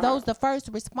 No, it's Are not. those the first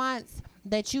response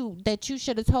that you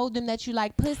should have told them that you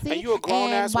like pussy? And you a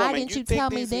grown ass why woman. didn't you tell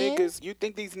me then? You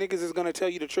think these niggas is gonna tell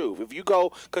you the truth? If you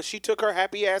go, cause she took her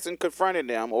happy ass and confronted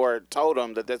them or told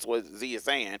them that that's what Z is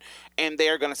saying, and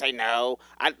they're gonna say no.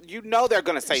 They're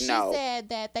gonna say no. She said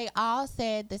that they all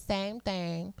said the same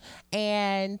thing,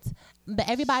 and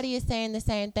everybody is saying the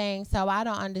same thing. So I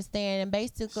don't understand. And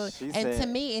basically, to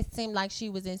me, it seemed like she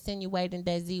was insinuating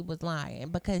that Z was lying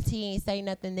because he ain't say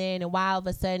nothing then, and why all of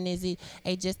a sudden is it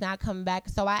just not coming back?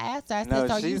 So I asked her. I said,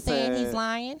 "So you saying he's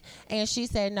lying?" And she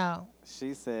said no.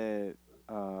 She said,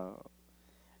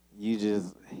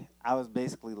 I was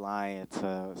basically lying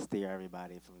to steer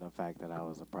everybody from the fact that I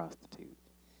was a prostitute.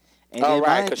 And Oh, then right,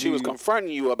 mind because she was you-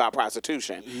 confronting you about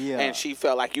prostitution. Yeah. And she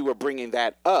felt like you were bringing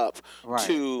that up Right.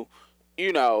 to,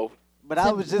 But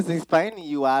I was just explaining to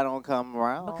you why I don't come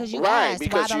around. Because you right, asked,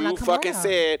 because why don't I you come fucking around?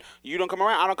 said you don't come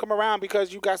around. I don't come around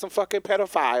because you got some fucking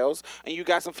pedophiles and you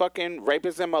got some fucking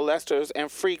rapists and molesters and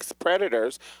freaks,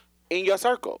 predators in your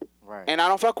circle. Right. And I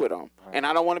don't fuck with them. Right. And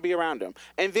I don't want to be around them.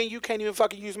 And then you can't even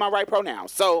fucking use my right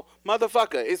pronouns. So,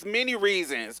 motherfucker, it's many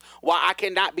reasons why I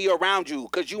cannot be around you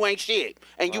because you ain't shit.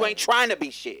 And you Right. ain't trying to be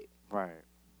shit. Right.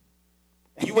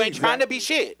 You ain't trying to be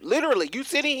shit. Literally, you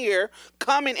sitting here,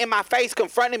 coming in my face,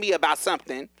 confronting me about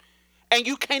something, and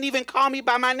you can't even call me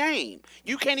by my name.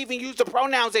 You can't even use the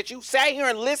pronouns that you sat here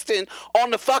and listened on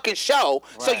the fucking show,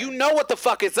 so Right. you know what the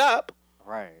fuck is up.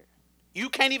 Right. You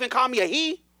can't even call me a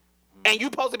he, and you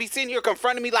supposed to be sitting here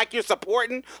confronting me like you're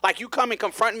supporting, like you come and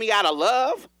confront me out of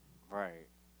love. Right.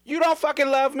 You don't fucking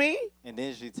love me. And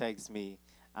then she texts me.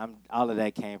 All of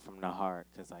that came from the heart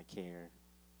because I care,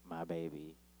 my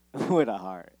baby, with a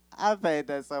heart. I paid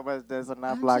that so much this and I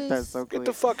I'm blocked her just- so quick. Get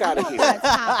the fuck out of here.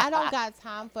 I don't got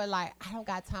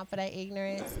time for that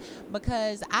ignorance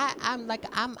because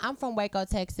I'm from Waco,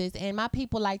 Texas, and my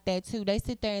people like that too. They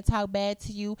sit there and talk bad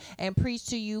to you and preach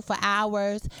to you for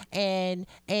hours and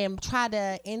try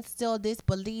to instill this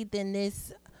belief in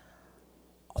this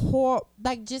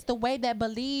like just the way that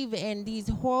believe in these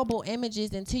horrible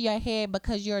images into your head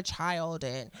because you're a child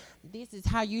and this is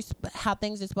how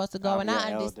things are supposed to go. I'm And your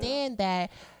I understand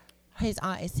that his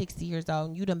aunt is 60 years old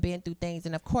and you done been through things,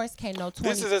 and of course can't no 20.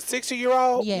 This is a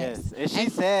 60-year-old? Yes. And she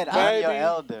And- said, I'm your Baby.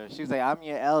 elder. She was like, I'm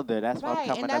your elder. That's why I'm Right,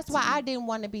 coming and that's up why to you. I didn't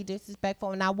want to be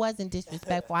disrespectful, and I wasn't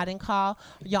disrespectful. I didn't call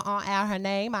your aunt out her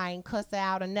name. I ain't cuss her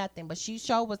out or nothing, but she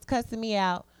sure was cussing me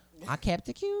out. I kept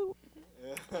it cute.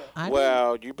 I did.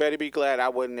 Well, you better be glad I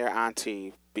wasn't there,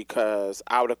 auntie, because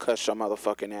I would have cussed your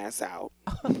motherfucking ass out.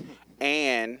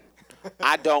 And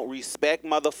I don't respect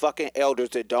motherfucking elders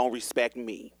that don't respect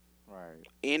me. Right.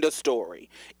 End of story.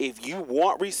 If you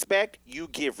want respect, you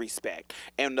give respect.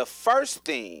 And the first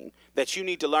thing that you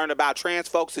need to learn about trans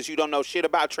folks, since you don't know shit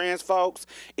about trans folks,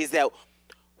 is that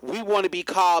we want to be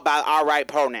called by our right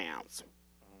pronouns.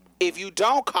 If you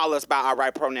don't call us by our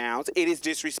right pronouns, it is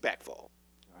disrespectful.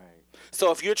 So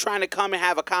if you're trying to come and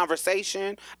have a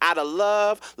conversation out of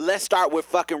love, let's start with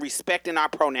fucking respecting our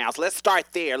pronouns. Let's start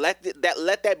there. Let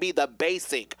that be the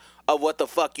basic of what the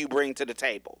fuck you bring to the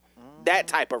table. That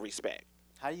type of respect.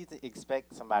 How do you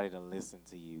expect somebody to listen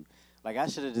to you? Like, I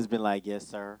should have just been like, yes,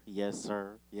 sir, yes,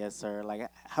 sir, yes, sir. Like,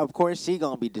 of course she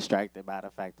going to be distracted by the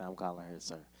fact that I'm calling her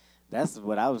sir. That's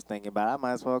what I was thinking about. I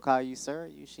might as well call you sir.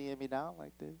 You sheeing me down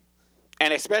like this.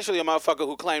 And especially a motherfucker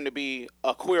who claimed to be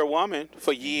a queer woman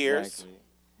for years. Exactly.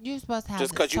 You're supposed to have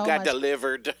Just because you so got much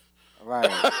delivered. Right,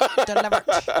 delivered.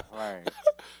 right.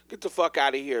 Get the fuck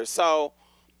out of here. So,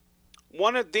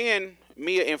 then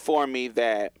Mia informed me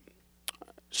that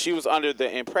she was under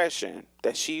the impression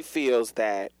that she feels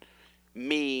that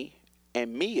me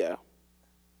and Mia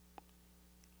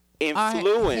His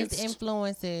influenced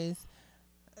influences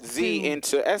Z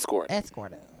into escorting.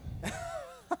 escorting.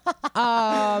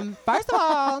 First of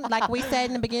all, like we said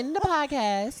in the beginning of the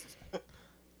podcast,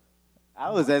 I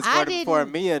was escorted before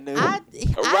didn't- Mia knew. I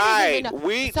didn't Right. even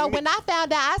know. So when I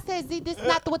found out, I said, "Z, this is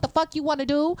not what the fuck you want to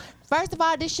do." First of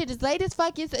all, this shit is late as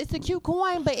fuck. It's a cute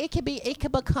coin, but it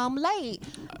could become late,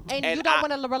 and And you don't I-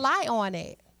 want to rely on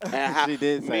it. And how, She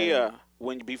did say Mia,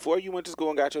 before you went to school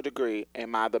and got your degree,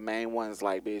 am I the main one's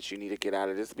like, bitch, you need to get out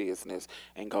of this business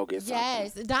and go get something?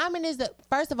 Yes, Diamond is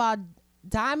first of all,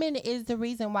 Diamond is the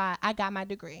reason why I got my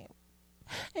degree,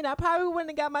 and I probably wouldn't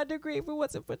have got my degree if it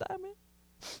wasn't for Diamond.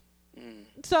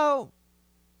 So,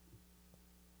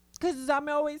 because Diamond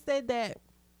always said that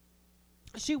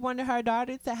she wanted her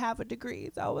daughter to have a degree,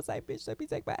 so I was like, bitch, let me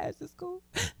take my ass to school.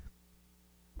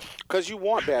 Because you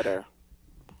want better.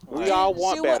 We all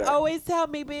want she better. would always tell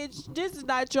me, bitch, this is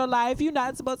not your life. You're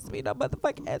not supposed to be no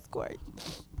motherfucking escort.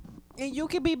 And you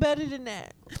can be better than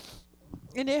that.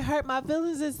 And it hurt my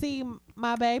feelings to see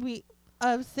my baby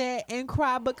upset and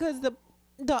cry because the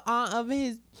aunt of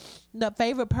the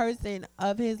favorite person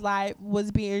of his life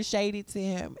was being shady to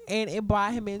him. And it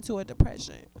brought him into a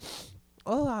depression.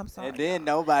 Oh, I'm sorry. And then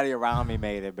nobody around me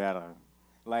made it better.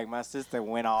 Like, my sister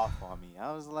went off on me.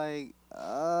 I was like,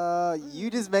 you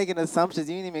just making assumptions.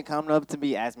 You didn't even come up to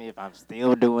me, ask me if I'm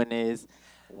still doing this.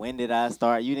 When did I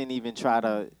start? You didn't even try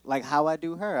to, like, how I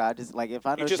do her. I just, like, if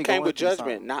I know You just she came going with through judgment,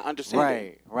 something. not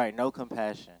understanding. Right. No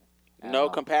compassion. at No all.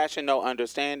 compassion, no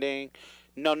understanding,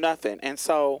 no nothing. And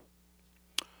so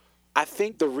I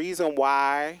think the reason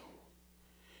why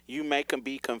you may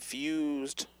be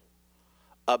confused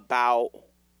about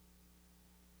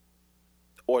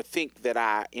or think that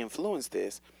I influenced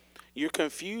this, you're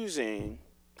confusing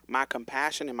my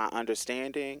compassion and my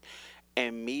understanding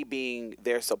and me being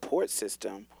their support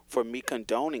system for me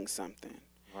condoning something.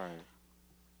 Right.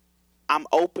 I'm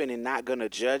open and not going to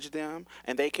judge them,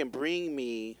 and they can bring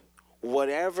me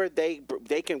whatever they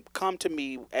can come to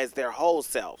me as their whole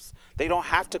selves. They don't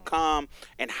have to come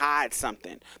and hide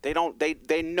something. They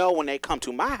know when they come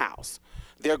to my house,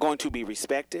 they're going to be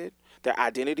respected. Their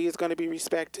identity is going to be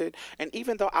respected. And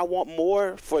even though I want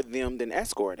more for them than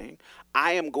escorting,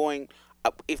 I am going,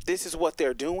 if this is what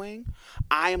they're doing,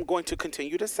 I am going to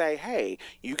continue to say, hey,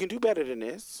 you can do better than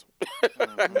this.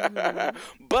 Mm-hmm.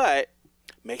 But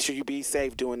make sure you be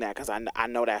safe doing that, because I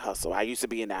know that hustle. I used to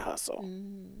be in that hustle.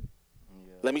 Mm.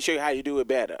 Let me show you how you do it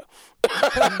better.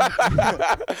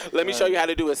 Let me show you how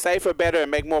to do it safer, better, and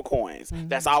make more coins.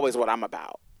 That's always what I'm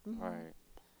about. Right.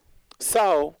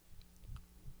 So,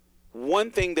 one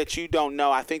thing that you don't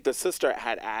know, I think the sister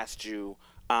had asked you,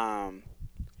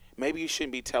 maybe you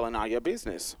shouldn't be telling all your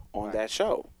business on that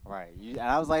show. Right. And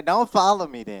I was like, don't follow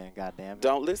me then, goddamn it.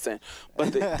 Don't listen.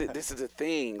 But this is the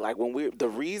thing. Like, the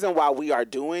reason why we are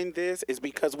doing this is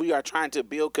because we are trying to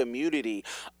build community,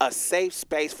 a safe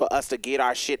space for us to get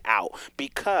our shit out.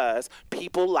 Because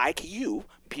people like you,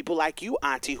 people like you,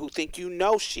 auntie, who think you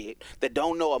know shit, that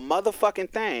don't know a motherfucking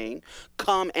thing,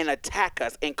 come and attack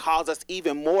us and cause us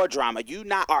even more drama. You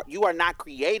are not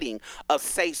creating a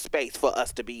safe space for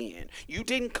us to be in. You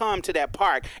didn't come to that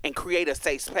park and create a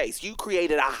safe space. You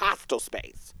created a hostile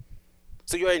space.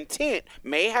 So your intent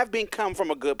may have come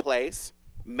from a good place,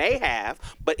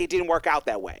 but it didn't work out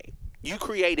that way. You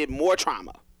created more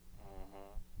trauma.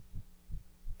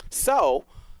 So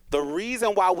the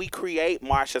reason why we create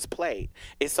Marsha's Plate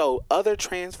is so other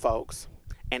trans folks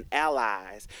and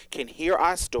allies can hear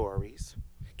our stories,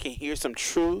 can hear some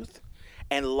truth,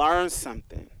 and learn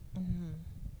something.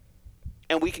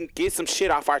 And we can get some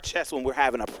shit off our chest when we're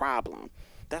having a problem.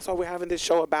 That's why we're having this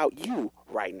show about you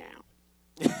right now.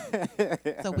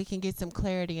 So we can get some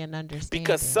clarity and understanding.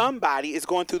 Because somebody is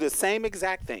going through the same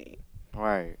exact thing.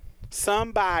 Right.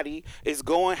 Somebody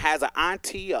has an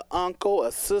auntie, an uncle,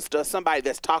 a sister, somebody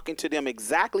that's talking to them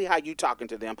exactly how you talking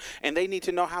to them, and they need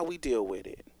to know how we deal with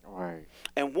it. Right.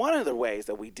 And one of the ways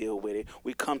that we deal with it,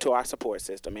 we come to our support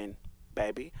system. And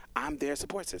baby, I'm their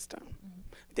support system.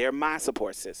 They're my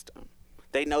support system.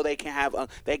 They know they can have,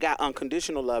 they got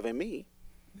unconditional love in me.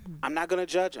 I'm not gonna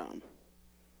judge them.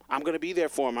 I'm gonna be there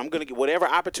for them. I'm gonna get whatever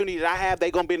opportunity that I have.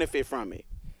 They gonna benefit from it.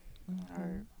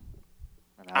 Right.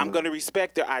 I'm gonna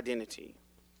respect their identity.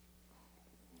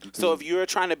 So if you're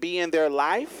trying to be in their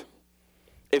life,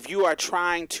 if you are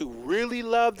trying to really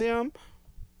love them,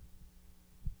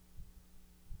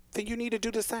 then you need to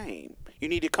do the same. You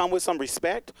need to come with some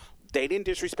respect. They didn't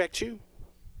disrespect you.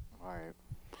 Right.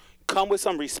 Come with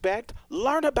some respect.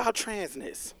 Learn about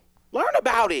transness. Learn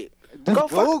about it. Just Go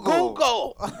fuck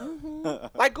Google.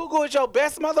 Google. Like Google is your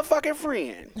best motherfucking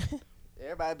friend.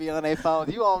 Everybody be on their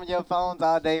phones. You on your phones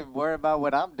all day worrying about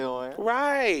what I'm doing.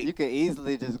 Right. You can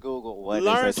easily just Google what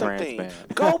Learn is a trans something. man.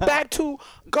 Go back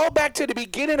to the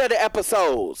beginning of the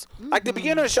episodes. Like the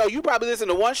beginning of the show, you probably listen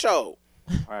to one show.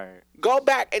 Right. Go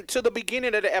back to the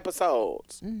beginning of the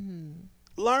episodes.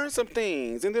 Learn some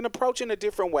things and then approach in a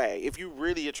different way if you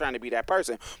really are trying to be that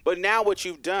person. But now what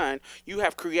you've done, you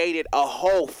have created a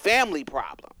whole family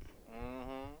problem.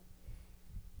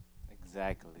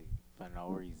 Exactly. For no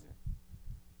reason.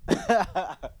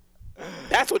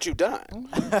 That's what you've done.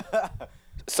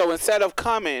 So instead of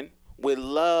coming with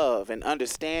love and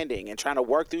understanding and trying to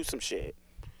work through some shit,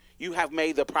 you have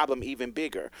made the problem even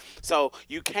bigger. So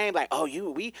you came like, oh,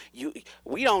 we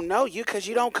don't know you because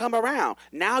you don't come around.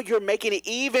 Now you're making it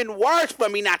even worse for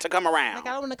me not to come around. Like,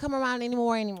 I don't want to come around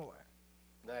anymore.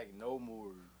 Like, no more.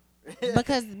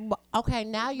 Because, okay,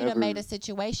 now you done Never. made a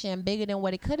situation bigger than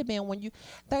what it could have been when you...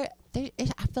 I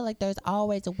feel like there's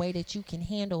always a way that you can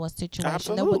handle a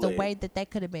situation. There was Absolutely. a way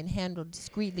that could have been handled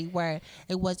discreetly where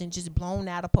it wasn't just blown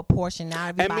out of proportion. Now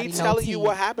And everybody me knows telling you tea.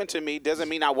 what happened to me doesn't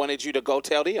mean I wanted you to go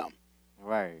tell them.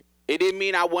 Right. It didn't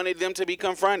mean I wanted them to be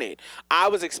confronted. I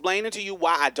was explaining to you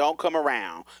why I don't come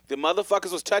around. The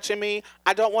motherfuckers was touching me.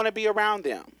 I don't want to be around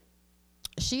them.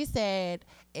 She said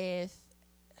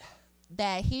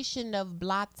that he shouldn't have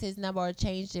blocked his number or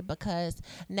changed it because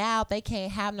now they can't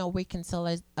have no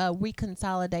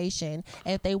reconciliation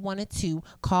if they wanted to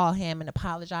call him and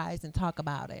apologize and talk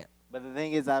about it. But the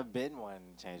thing is, I've been wanting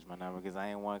to change my number because I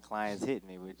ain't want clients hitting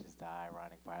me, which is the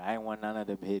ironic part. I ain't want none of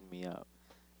them hitting me up.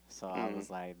 So I was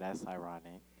like, that's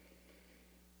ironic.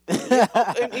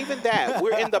 And even that,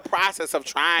 we're in the process of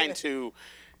trying to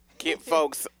get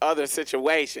folks other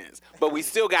situations, but we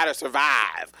still got to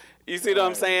survive. You see what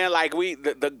I'm saying? Like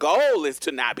the goal is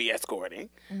to not be escorting,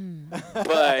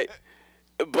 but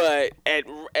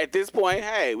at this point,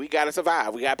 hey, we gotta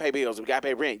survive. We gotta pay bills. We gotta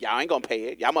pay rent. Y'all ain't gonna pay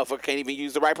it. Y'all motherfucker can't even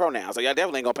use the right pronouns, so y'all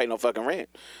definitely ain't gonna pay no fucking rent.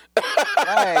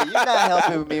 Right, you're not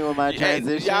helping me with my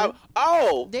transition.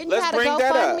 Didn't you let's have to bring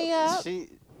that up. GoFundMe up?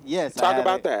 Yes. Talk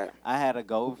about that. I had a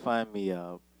GoFundMe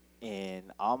up,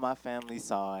 and all my family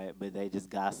saw it, but they just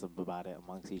gossiped about it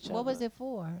amongst each other. What was it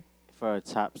for? For a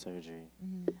chop surgery.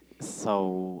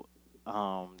 So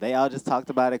they all just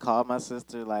talked about it, called my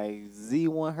sister, like, Z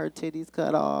want her titties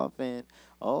cut off, and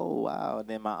oh, wow. And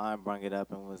then my aunt brought it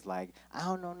up and was like, I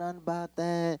don't know nothing about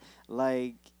that.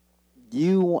 Like,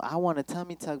 I want a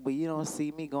tummy tuck, but you don't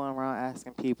see me going around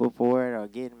asking people for it or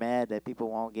getting mad that people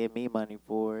won't give me money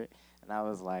for it. And I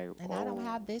was like, And I don't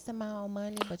have this amount of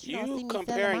money, but you don't see You me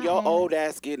comparing selling my your ass. old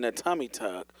ass getting a tummy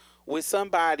tuck with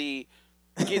somebody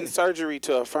getting surgery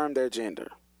to affirm their gender.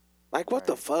 Like, what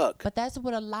the fuck? But that's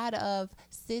what a lot of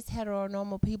cis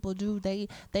heteronormal people do. They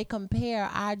compare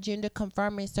our gender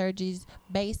confirming surgeries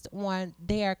based on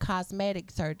their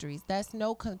cosmetic surgeries. That's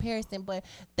no comparison, but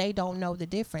they don't know the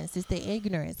difference. It's the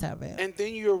ignorance of it. And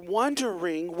then you're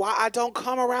wondering why I don't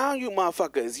come around you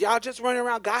motherfuckers. Y'all just running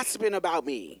around gossiping about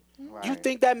me. You Right.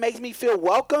 think that makes me feel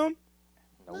welcome?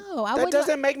 No, I That wouldn't.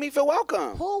 doesn't make me feel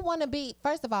welcome. Who want to be?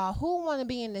 First of all, who want to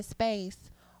be in this space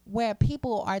where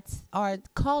people are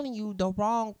calling you the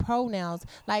wrong pronouns?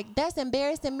 Like, that's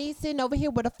embarrassing. Me sitting over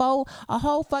here with a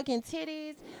whole fucking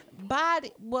titties,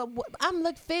 body. I'm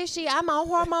look fishy. I'm on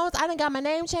hormones. I done got my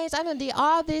name changed. I done did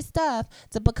all this stuff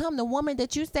to become the woman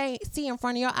that you see in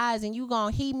front of your eyes, and you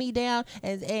gonna heat me down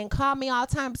and call me all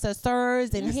types of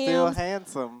sirs and You still hims.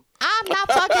 handsome. I'm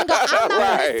not fucking. I'm not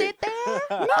Right. gonna sit there.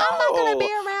 I'm not gonna be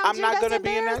around I'm you. not That's gonna be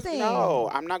in that. embarrassing. No,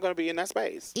 I'm not gonna be in that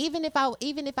space. Even if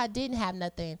I didn't have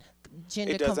nothing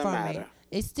gender It doesn't confirming, matter.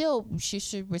 it still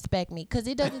should respect me, because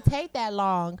it doesn't take that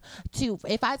long to,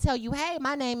 if I tell you, hey,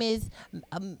 my name is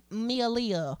Mia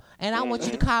Leah and I want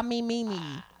you to call me Mimi.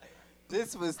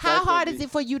 This was How stuck hard with is me.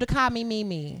 it for you to call me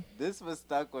Mimi? This was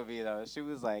stuck with me though. She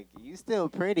was like, "You still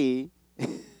pretty."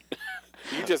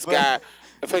 You just But- got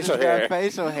facial You got hair.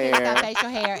 facial Got hair. facial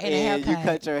hair and a And you haircut.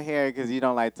 cut your hair because you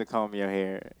don't like to comb your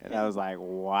hair. And I was like,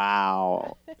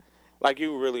 wow. Like,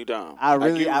 you really dumb. I Like,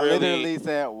 really, you I literally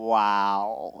said,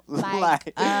 wow.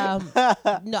 Like,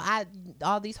 no,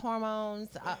 all these hormones,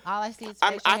 all I see is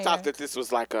facial I hair. thought that this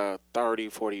was like a 30,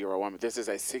 40-year-old woman. This is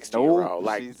a 60-year-old. Nope,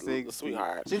 Like, she's 60.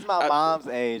 sweetheart. She's my mom's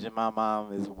age, and my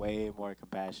mom is way more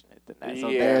compassionate than that. So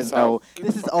Yeah, there's so no, get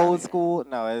this the is fuck outta old here. school.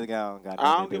 No, it's got nothing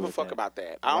I to don't do give a with fuck that. about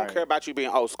that. I don't Right. care about you being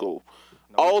old school.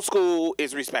 Nope. Old school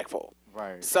is respectful.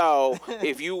 Right. So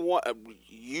if you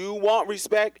want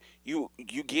respect, you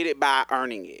get it by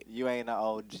earning it. You ain't an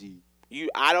OG.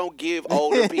 I don't give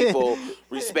older people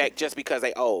respect just because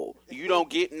they old. You don't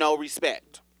get no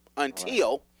respect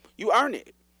until you earn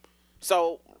it.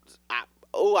 So,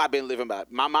 I've been living by.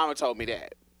 My mama told me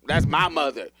that. That's my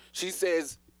mother. She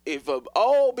says if a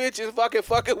old bitch is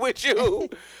fucking with you,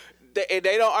 and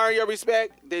they don't earn your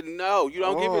respect, then no, you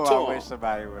don't give it to I them. wish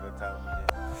somebody would have told me that.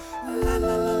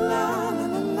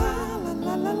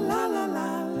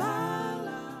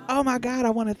 Oh my God, I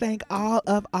want to thank all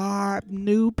of our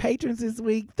new patrons this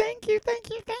week. Thank you, thank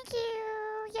you, thank you.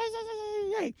 Yay, yay,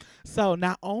 yay, yay, yay. So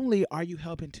not only are you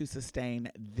helping to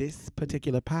sustain this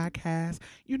particular podcast,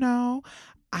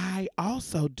 I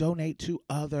also donate to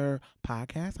other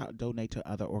podcasts. I donate to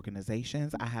other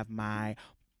organizations. I have my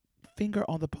finger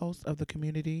on the pulse of the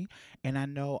community, and I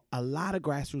know a lot of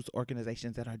grassroots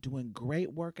organizations that are doing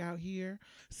great work out here.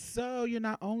 So you're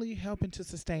not only helping to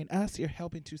sustain us, you're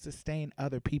helping to sustain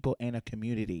other people in a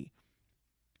community,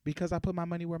 because I put my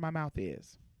money where my mouth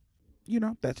is.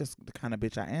 That's just the kind of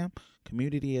bitch I am.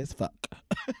 Community is fuck.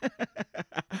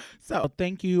 So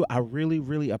thank you. I really,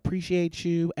 really appreciate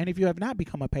you. And if you have not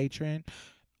become a patron,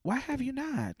 why have you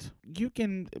not? You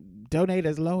can donate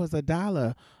as low as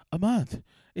 $1 a month.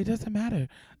 It doesn't matter.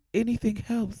 Anything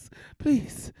helps.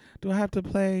 Please. Do I have to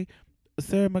play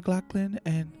Sarah McLachlan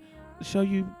and show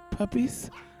you puppies?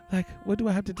 Like, what do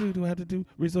I have to do? Do I have to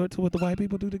resort to what the white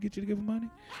people do to get you to give them money?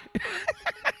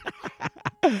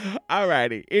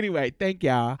 Alrighty. Anyway, thank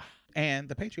y'all. And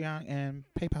the Patreon and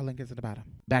PayPal link is at the bottom.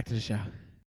 Back to the show.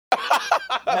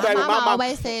 Baby, Mama my mom-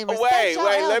 always said, respect Wait, your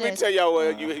let me elders. tell y'all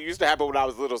what used to happen when I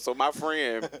was little. So my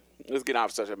friend, let's get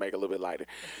off subject, make it a little bit lighter.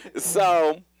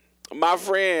 So my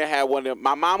friend had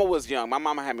my mama was young. My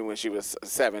mama had me when she was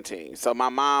 17. So my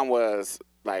mom was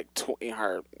like in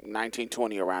her 19,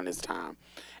 20 around this time.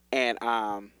 And,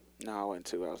 no, I wasn't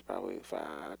 2. I was probably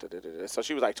 5. So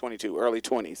she was like 22, early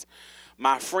 20s.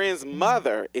 My friend's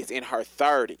mother is in her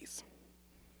 30s,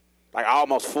 like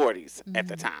almost 40s at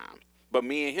the time. But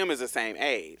me and him is the same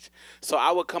age. So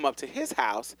I would come up to his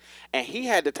house, and he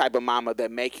had the type of mama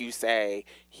that make you say,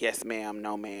 yes, ma'am,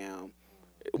 no, ma'am.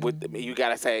 You got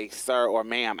to say sir or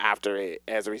ma'am after it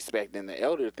as respecting the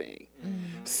elder thing.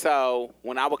 So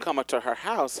when I would come up to her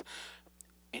house,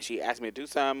 and she asked me to do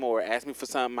something or asked me for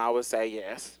something, I would say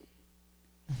yes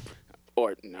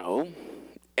or no.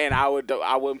 And I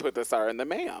wouldn't put the sir and the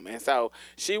ma'am. And so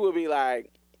she would be like,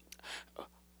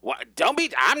 "What?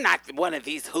 I'm not one of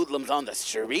these hoodlums on the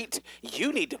street.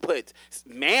 You need to put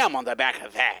ma'am on the back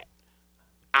of that.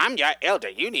 I'm your elder.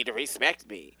 You need to respect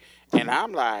me." And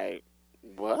I'm like,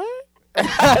 what? No,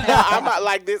 I'm not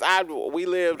like this. We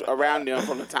lived around them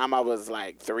from the time I was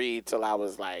like 3 till I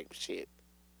was like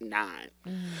 9.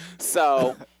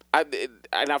 So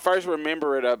I first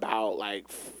remember it about like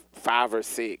 5 or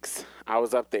 6. I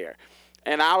was up there.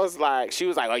 And I was like, she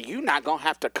was like, "Oh, you not going to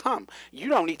have to come. You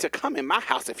don't need to come in my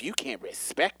house if you can't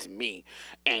respect me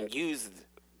and use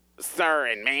sir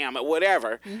and ma'am or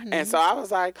whatever." And so I was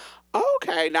like,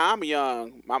 okay, now I'm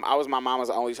young. I was my mama's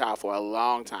only child for a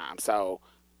long time. So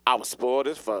I was spoiled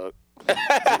as fuck.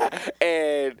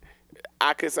 And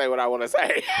I could say what I want to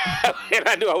say. And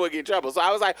I knew I would get in trouble. So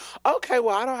I was like, okay,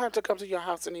 well, I don't have to come to your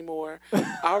house anymore.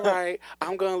 All right,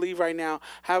 I'm going to leave right now.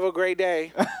 Have a great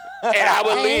day. And I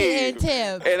would leave. And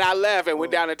Tim. And I left and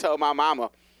went down and told my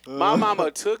mama. My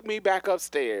mama took me back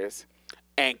upstairs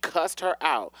and cussed her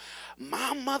out.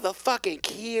 My motherfucking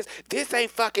kids, this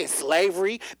ain't fucking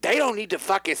slavery. They don't need to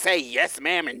fucking say yes,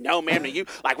 ma'am, and no, ma'am, to you.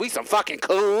 Like we some fucking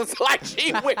coons. Like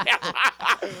she went.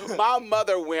 My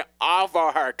mother went off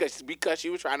on her because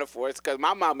she was trying to force. Because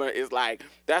my mama is like,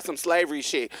 that's some slavery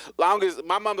shit.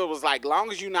 My mother was like,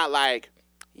 long as you not like,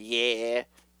 yeah,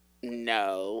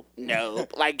 no,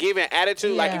 like giving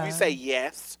attitude. Like if you say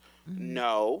yes,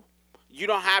 no. You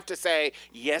don't have to say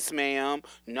yes, ma'am,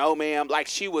 no, ma'am. Like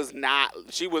she was not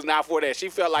for that. She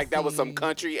felt like that was some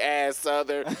country ass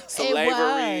Southern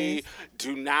slavery.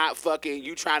 Do not fucking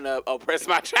you trying to oppress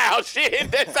my child shit.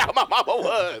 That's how my mama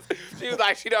was. She was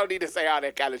like, she don't need to say all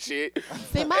that kind of shit.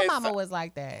 See, my mama was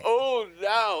like that. Oh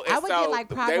no! And I would so get like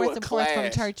progress reports from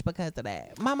clash. church because of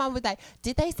that. My mom was like,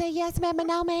 "Did they say yes, ma'am, and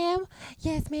no, ma'am?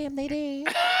 Yes, ma'am, they did."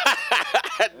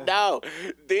 No.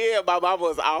 Then my mama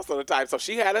was also the type. So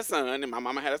she had a son, and my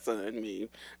mama had a son, me.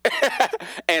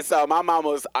 And so my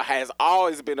mama has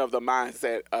always been of the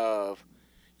mindset of,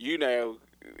 you know,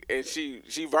 and she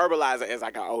verbalized it as I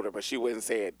got older, but she wouldn't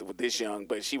say it this young,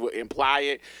 but she would imply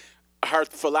it. Her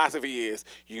philosophy is,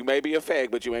 you may be a fag,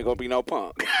 but you ain't gonna be no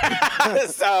punk.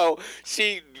 So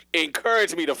she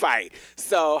encouraged me to fight.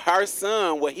 So her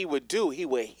son, what he would do, he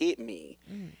would hit me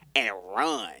and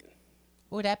run.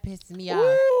 Oh, that pissed me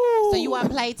off. So you want to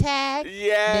play tag?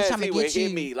 Yes, Bitch, I'ma he would get you.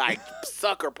 hit me, like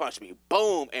sucker punch me,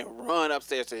 boom, and run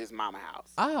upstairs to his mama house.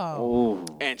 Oh.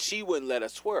 And she wouldn't let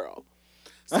us swirl.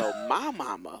 So my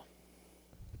mama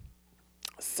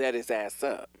set his ass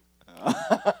up.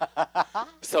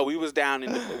 So we was down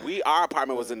in our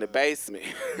apartment was in the basement.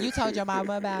 You told your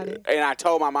mama about it? And I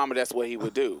told my mama that's what he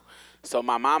would do. So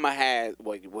my mama had,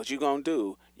 what you gonna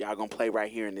do? Y'all gonna play right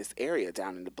here in this area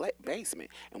down in the basement.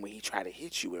 And when he try to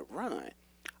hit you and run,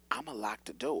 I'ma lock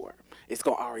the door. It's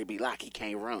gonna already be locked. He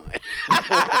can't run.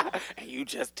 And you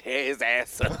just tear his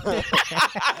ass up.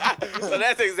 So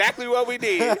that's exactly what we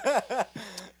did.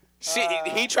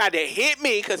 He tried to hit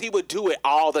me because he would do it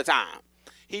all the time.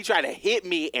 He tried to hit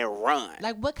me and run.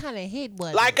 Like what kind of hit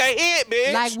was Like it? a hit,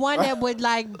 bitch. Like one that would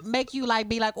like make you like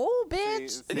be like, oh,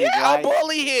 bitch. Yeah, a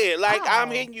bully hit. Like I'm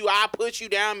hitting you, I push you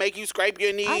down, make you scrape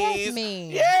your knees. Oh, that's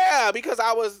mean. Yeah, because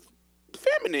I was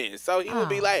feminine, so he would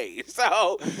be late.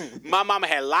 So my mama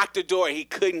had locked the door and he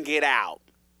couldn't get out.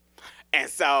 And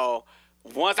so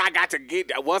once I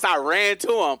ran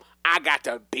to him, I got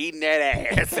to beating that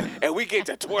ass. And we get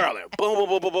to twirling. Boom, boom,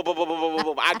 boom, boom, boom, boom, boom, boom, boom,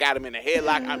 boom. I got him in the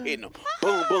headlock. I'm hitting him.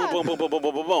 Boom, boom, boom, boom, boom, boom,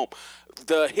 boom, boom,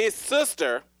 boom. His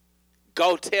sister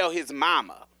go tell his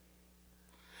mama.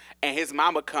 And his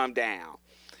mama come down.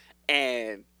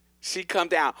 And she come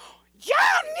down. Y'all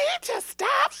need to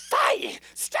stop fighting.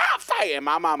 Stop fighting. And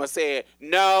my mama said,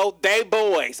 no, they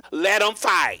boys. Let them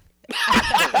fight.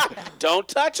 Don't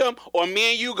touch them or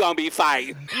me and you gonna be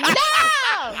fighting.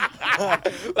 No!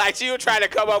 Like she was trying to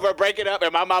come over and break it up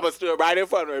and my mama stood right in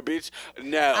front of her, bitch.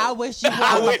 No. I wish you would.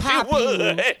 I wish you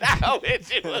would. I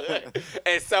wish you would.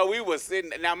 And so we was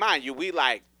sitting, now mind you, we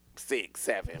like 6,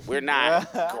 7. We're not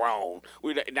grown.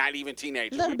 We're not even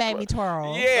teenagers. Little baby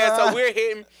twirl. Yeah, so we're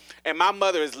hitting, and my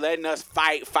mother is letting us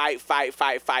fight,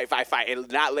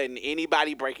 and not letting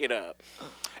anybody break it up.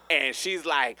 And she's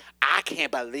like, I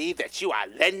can't believe that you are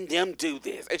letting them do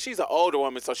this. And she's an older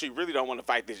woman, so she really don't want to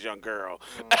fight this young girl.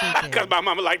 Because my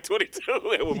mama like 22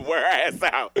 and would wear her ass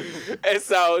out. And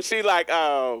so she like,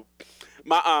 so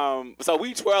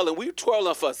we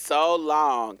twirling for so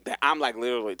long that I'm like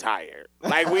literally tired.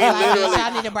 Like we we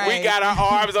got our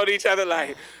arms on each other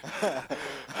like,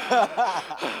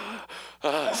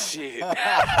 oh, shit.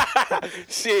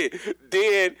 Shit.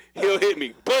 Then he'll hit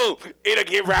me. Boom. It'll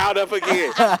get riled up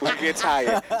again. We get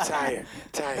tired.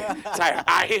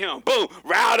 I hit him. Boom.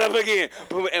 Riled up again.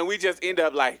 Boom. And we just end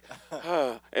up like,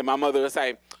 and my mother will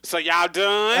say, so y'all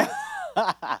done?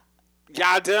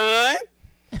 Y'all done?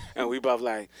 And we both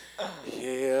like,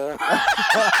 yeah.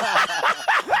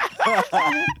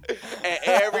 And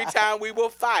every time we will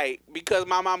fight, because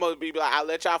my mama would be like, I'll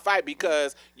let y'all fight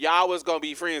because y'all was going to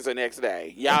be friends the next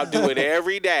day. Y'all do it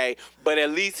every day, but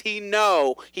at least he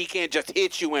know he can't just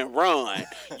hit you and run.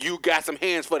 You got some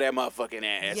hands for that motherfucking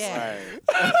ass. Yeah.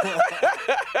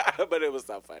 Right. But it was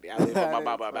so funny. I live with my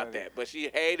mama about that. But she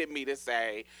hated me to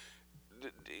say,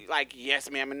 like,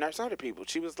 yes, ma'am, and nurse other people.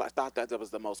 She was like, thought that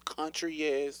was the most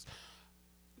countryest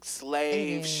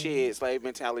slave shit, slave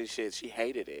mentality shit. She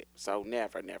hated it. So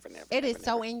never. It is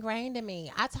so ingrained in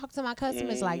me. I talk to my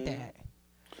customers like that.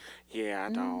 Yeah,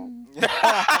 I don't. Mm.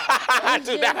 I It's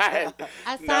do just not.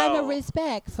 a sign of No.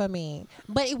 respect for me.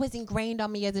 But it was ingrained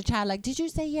on me as a child. Like, did you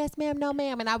say yes, ma'am, no,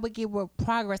 ma'am? And I would get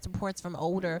progress reports from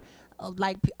older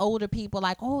people,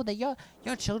 like, oh,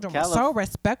 your children were so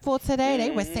respectful today.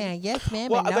 They were saying yes, ma'am,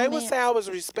 Well, and no, they ma'am. would say I was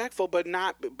respectful, but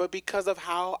because of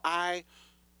how I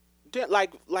did,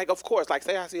 like of course, like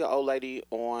say I see an old lady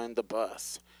on the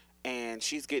bus, and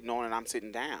she's getting on, and I'm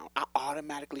sitting down, I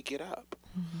automatically get up.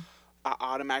 I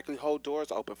automatically hold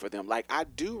doors open for them. Like I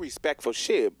do respectful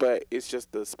shit, but it's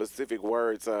just the specific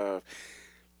words of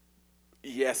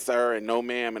yes, sir, and no,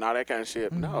 ma'am, and all that kind of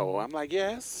shit. No, I'm like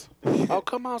yes. Oh,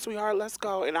 come on, sweetheart, let's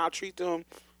go, and I'll treat them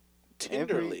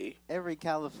tenderly. Every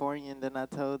Californian that I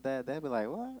told that, they'd be like,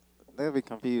 "What?" They'll be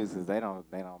confused because they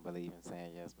don't believe in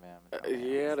saying yes, ma'am. And no, ma'am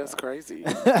Yeah, and that's stuff. crazy.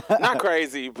 Not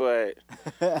crazy, but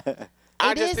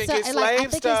I It just is think so- it's like, slave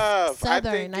I think stuff. It's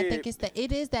southern. I think it,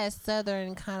 it is that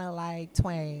southern kind of like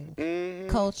twang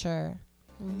culture.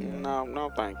 No,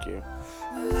 thank you.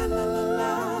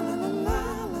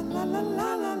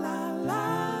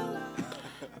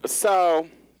 So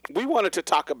we wanted to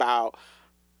talk about,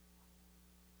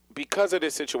 because of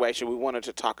this situation, we wanted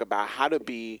to talk about how to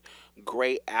be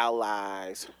great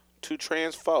allies to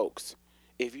trans folks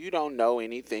if you don't know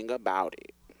anything about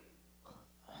it.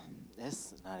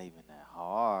 It's not even that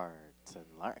hard to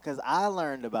learn because I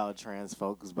learned about trans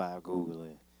folks by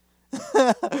Googling.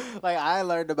 Like I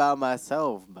learned about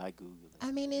myself by Googling.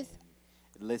 I mean, it's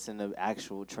and listen to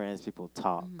actual trans people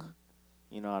talk.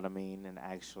 You know what I mean? And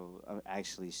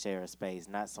actually share a space,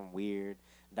 not some weird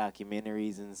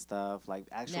documentaries and stuff. Like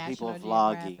actual people National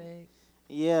vlogging. Geographic.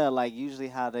 Yeah, like usually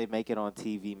how they make it on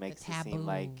TV makes it seem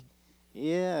like,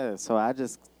 yeah. So I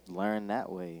just learned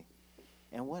that way.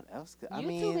 And what else? I YouTube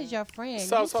mean, is your friend.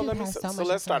 So YouTube let me has so so much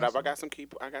let's start off. information.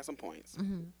 I got some points.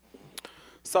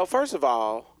 So first of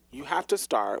all, you have to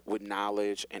start with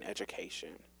knowledge and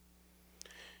education.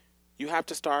 You have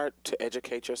to start to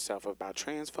educate yourself about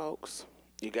trans folks.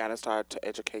 You got to start to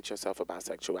educate yourself about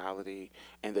sexuality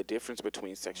and the difference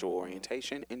between sexual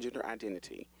orientation and gender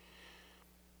identity.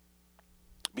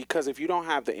 Because if you don't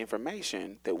have the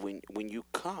information, that when you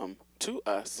come to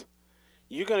us,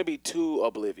 you're going to be too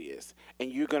oblivious,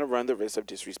 and you're going to run the risk of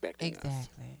disrespecting us.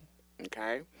 Exactly.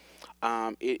 Okay?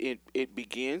 It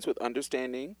begins with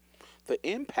understanding the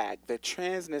impact that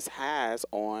transness has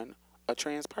on a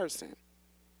trans person.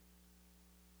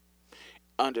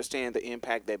 Understand the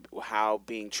impact that how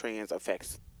being trans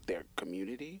affects their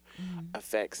community,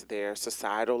 affects their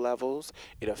societal levels,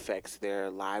 it affects their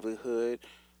livelihood.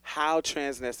 How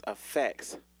transness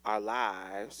affects our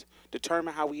lives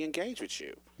determine how we engage with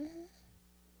you.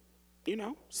 You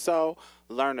know, so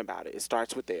learn about it. It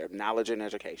starts with there, knowledge and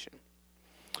education.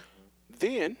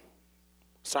 Then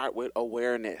start with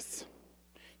awareness.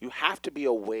 You have to be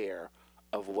aware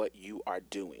of what you are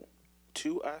doing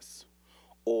to us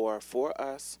or for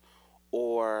us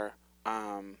or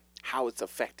how it's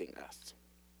affecting us.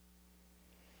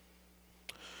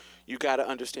 You got to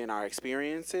understand our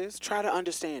experiences. Try to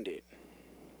understand it.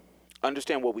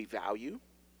 Understand what we value.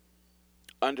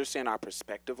 Understand our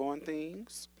perspective on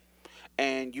things.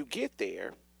 And you get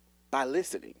there by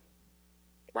listening,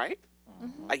 right?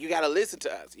 Like you got to listen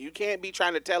to us. You can't be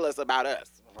trying to tell us about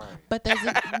us. But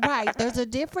there's a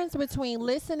difference between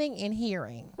listening and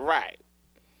hearing. Right.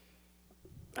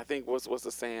 I think what's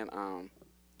the saying?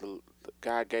 The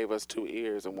God gave us 2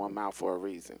 ears and 1 mouth for a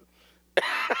reason.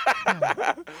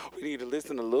 We need to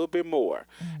listen a little bit more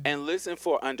and listen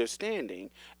for understanding,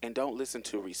 and don't listen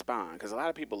to respond, because a lot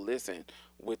of people listen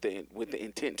with the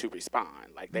intent to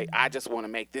respond. Like I just want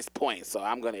to make this point, so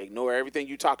I'm going to ignore everything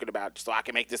you're talking about so I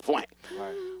can make this point.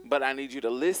 right. But I need you to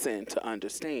listen to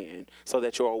understand so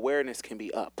that your awareness can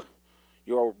be up.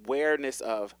 Your awareness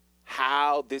of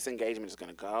how this engagement is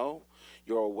going to go,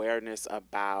 your awareness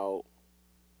about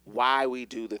why we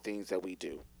do the things that we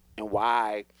do, and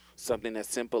why something as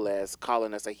simple as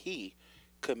calling us a he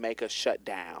could make us shut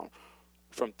down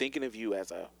from thinking of you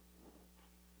as a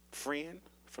friend,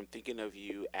 from thinking of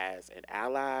you as an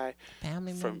ally,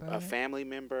 from a family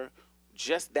member.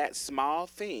 Just that small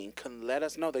thing can let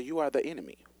us know that you are the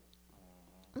enemy.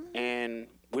 And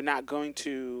we're not going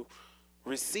to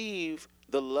receive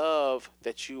the love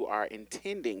that you are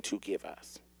intending to give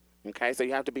us. Okay, so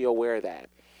you have to be aware of that.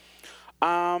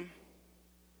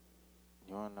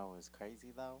 You wanna know what's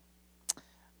crazy though?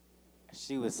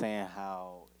 She was saying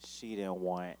how she didn't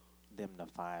want them to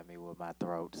find me with my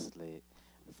throat slit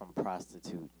from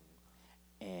prostituting,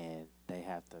 and they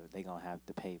gonna have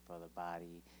to pay for the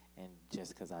body, and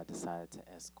just 'cause I decided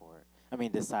to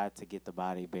decide to get the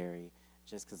body buried,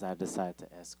 just 'cause I decided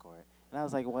to escort, And I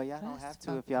was like, well, y'all don't That's have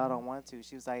to if y'all don't want to.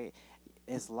 She was like,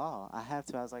 it's law. I have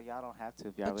to. I was like, y'all don't have to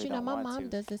if y'all But really you know, don't my want mom to.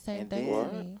 does the same And thing then,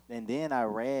 to me. and then I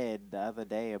read the other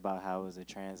day about how it was a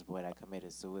trans boy that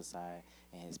committed suicide,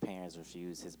 and his parents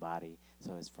refused his body,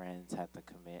 so his friends had to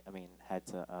had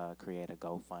to create a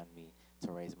GoFundMe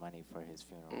to raise money for his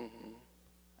funeral. Mhm.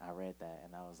 I read that,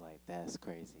 and I was like, that's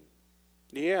crazy.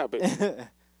 Yeah, but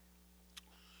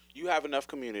you have enough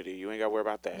community. You ain't got to worry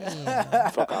about that. Yeah.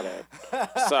 Fuck all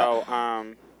that. So,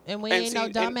 And we And ain't no see,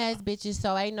 and- dumbass bitches,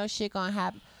 so ain't no shit gonna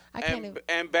happen. I can't even.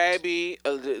 and baby,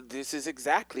 this is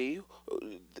exactly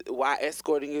why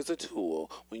escorting is a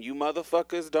tool. When you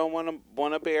motherfuckers don't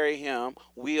want to bury him,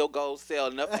 we'll go sell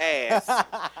enough ass,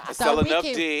 and So sell we enough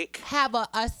can dick. have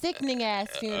a sickening ass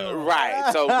funeral.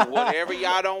 Right. So whatever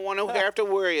y'all don't want to have to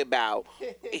worry about,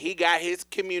 he got his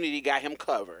community, got him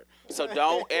covered. So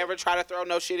don't ever try to throw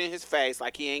no shit in his face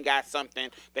like he ain't got something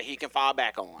that he can fall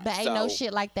back on. But ain't no So,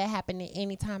 shit like that happening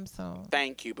anytime soon.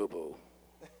 Thank you, boo boo.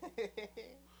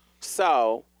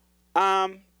 So,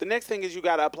 the next thing is you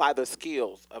got to apply the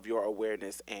skills of your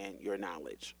awareness and your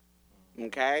knowledge.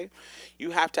 Okay?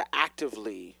 You have to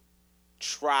actively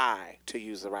try to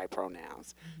use the right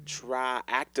pronouns. Try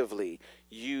actively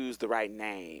use the right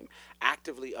name.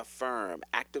 Actively affirm.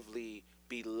 Actively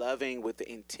be loving with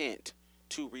the intent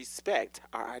to respect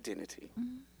our identity.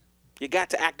 You got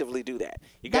to actively do that.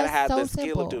 You got to That's have so the skill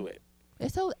simple. to do it.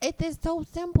 It is so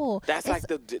simple. That's It's-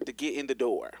 like the get in the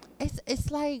door. It's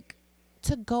like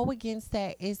to go against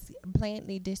that is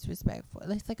blatantly disrespectful.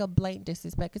 It's like a blatant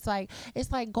disrespect. It's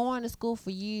like going to school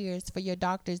for years for your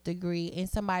doctor's degree and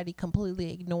somebody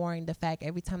completely ignoring the fact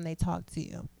every time they talk to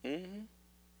you. Mm-hmm.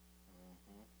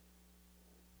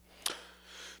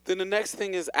 Then the next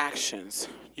thing is actions.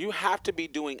 You have to be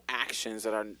doing actions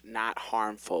that are not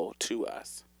harmful to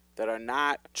us, that are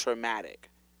not traumatic.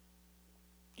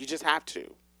 You just have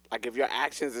to. Like if your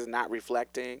actions is not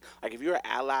reflecting, like if you're an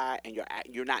ally and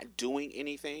you're not doing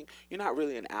anything, you're not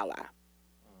really an ally.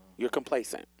 You're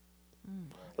complacent.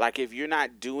 Like if you're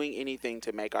not doing anything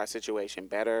to make our situation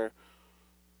better,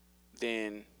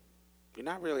 then you're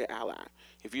not really an ally.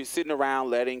 If you're sitting around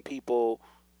letting people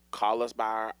call us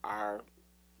by our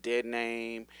dead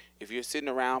name, if you're sitting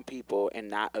around people and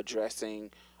not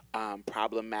addressing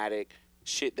problematic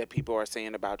shit that people are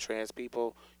saying about trans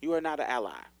people, you are not an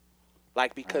ally.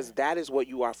 Like, because that is what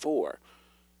you are for.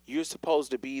 You're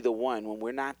supposed to be the one. When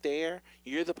we're not there,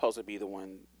 you're supposed to be the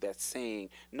one that's saying,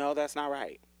 no, that's not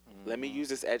right. Let me use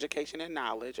this education and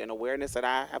knowledge and awareness that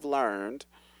I have learned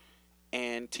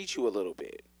and teach you a little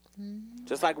bit.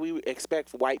 Just like we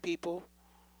expect white people,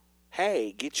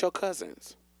 hey, get your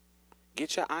cousins,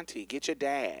 get your auntie, get your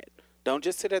dad. Don't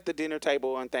just sit at the dinner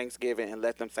table on Thanksgiving and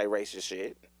let them say racist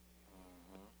shit.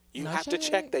 You No have to shade.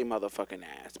 check they motherfucking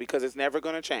ass because it's never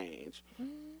going to change.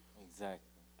 Exactly.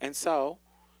 And so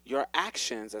your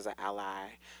actions as an ally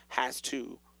has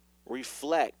to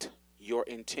reflect your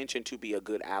intention to be a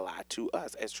good ally to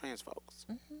us as trans folks.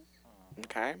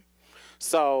 Okay?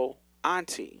 So,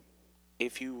 auntie,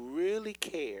 if you really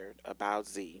cared about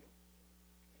Z,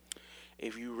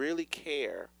 if you really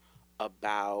care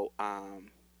about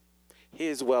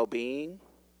his well-being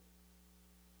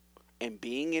and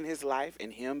being in his life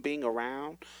and him being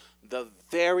around, the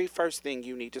very first thing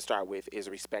you need to start with is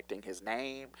respecting his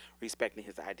name, respecting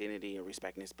his identity, and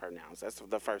respecting his pronouns. That's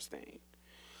the first thing.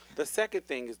 The second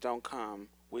thing is don't come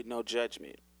with no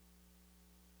judgment.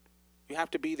 You have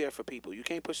to be there for people. You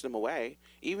can't push them away.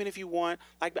 Even if you want,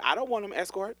 like, I don't want him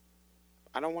escort.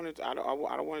 I don't want it. I don't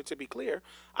want it to be clear.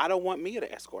 I don't want Mia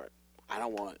to escort. I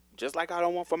don't want, just like I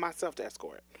don't want for myself to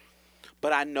escort.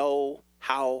 But I know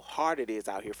how hard it is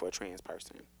out here for a trans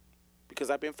person because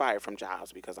I've been fired from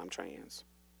jobs because I'm trans.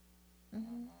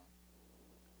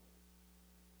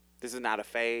 This is not a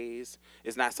phase.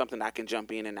 It's not something I can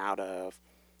jump in and out of.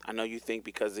 I know you think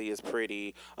because he is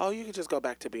pretty, oh, you can just go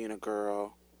back to being a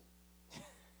girl.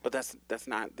 But that's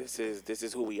not. This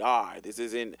is who we are. This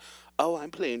isn't. Oh, I'm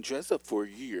playing dress up for a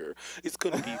year. It's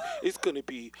gonna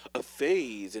be a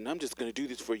phase, and I'm just gonna do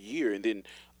this for a year, and then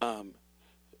a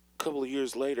couple of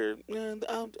years later,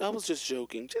 I was just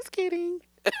joking. Just kidding.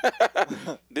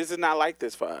 This is not like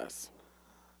this for us.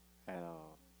 At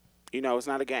all. You know, it's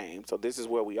not a game. So this is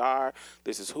where we are.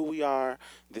 This is who we are.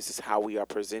 This is how we are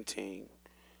presenting,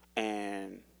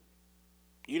 and.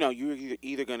 You know, you're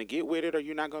either going to get with it or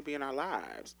you're not going to be in our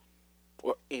lives.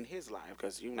 Or in his life,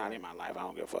 because you're not in my life. I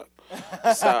don't give a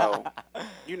fuck. So,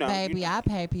 you know. Baby, I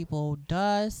pay people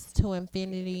dust to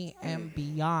infinity and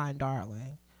beyond,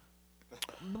 darling.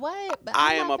 What? But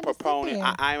I I'm am not a finna sit proponent.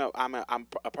 there. I'm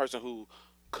a person who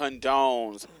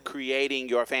condones creating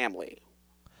your family.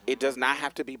 It does not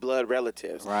have to be blood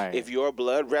relatives. Right. If your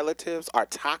blood relatives are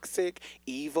toxic,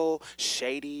 evil,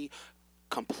 shady,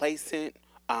 complacent,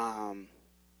 All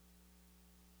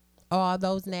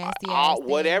those nasty ass things.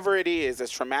 whatever it is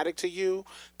that's traumatic to you,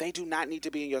 they do not need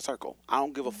to be in your circle. I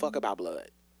don't give a fuck about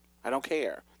blood. I don't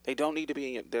care. They don't need to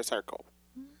be in their circle.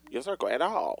 Your circle at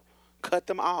all. Cut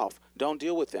them off. Don't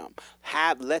deal with them.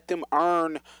 Let them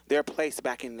earn their place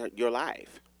back in your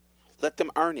life. Let them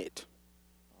earn it.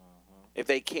 If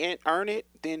they can't earn it,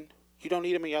 then you don't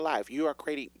need them in your life. You are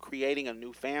creating a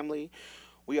new family.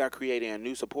 We are creating a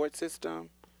new support system.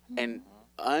 And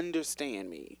understand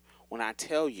me when I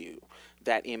tell you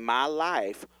that in my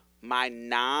life, my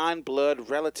non-blood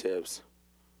relatives,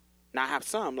 now I have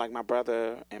some like my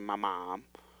brother and my mom,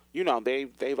 you know,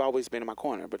 they've always been in my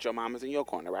corner, but your mom is in your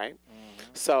corner, right?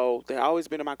 So they've always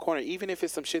been in my corner, even if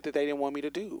it's some shit that they didn't want me to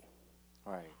do.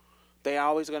 Right. They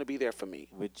always going to be there for me.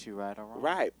 With you right or wrong.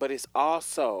 Right, but it's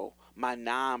also my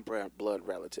non-blood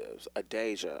relatives, a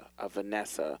Deja, a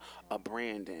Vanessa, a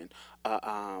Brandon,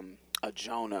 a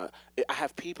Jonah. I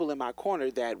have people in my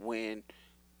corner that when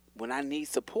I need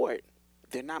support,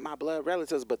 they're not my blood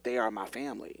relatives, but they are my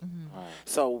family. Right.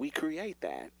 So we create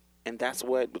that, and that's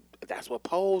what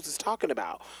Pose is talking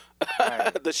about.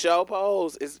 Right. The show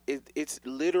Pose it's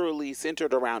literally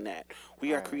centered around that.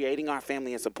 We are Right. creating our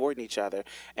family and supporting each other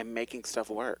and making stuff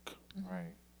work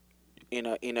Right. in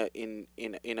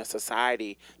a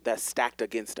society that's stacked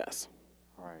against us.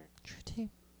 Right. True too.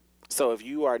 So if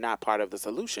you are not part of the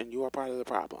solution, you are part of the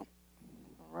problem.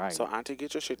 Right. So auntie,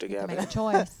 get your shit You can together. make a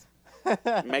choice.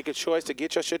 Make a choice to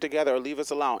get your shit together or leave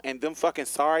us alone. And them fucking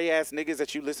sorry ass niggas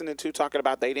that you listening to talking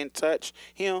about they didn't touch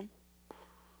him,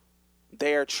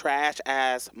 they're trash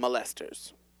ass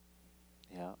molesters.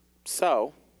 Yeah.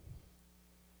 So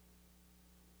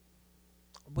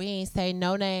We ain't say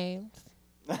no names.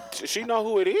 she know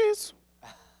who it is.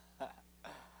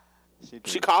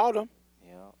 She called him.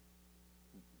 Yeah.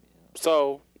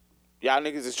 So y'all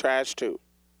niggas is trash too.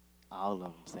 All of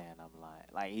them saying I'm lying.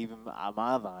 Like even my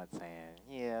other aunt saying,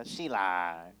 yeah, she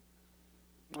lied.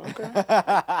 Okay.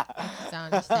 It's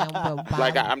understandable.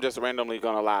 Like I'm just randomly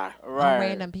gonna lie. Right.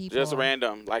 Random people. Just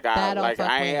random. Like That I don't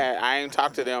fuck with. I ain't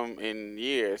talked to them in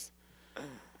years.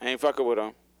 I ain't fucking with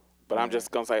them. But I'm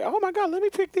just gonna say, oh my God, let me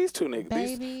pick these two niggas.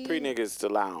 Baby. These 3 niggas to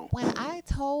lie on. When I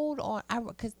told on,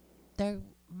 because they're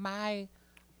my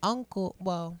uncle.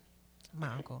 Well,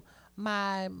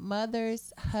 my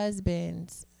mother's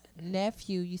husband's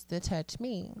nephew used to touch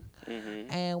me,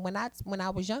 and when I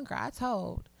was younger, I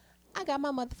got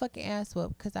my motherfucking ass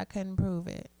whooped because I couldn't prove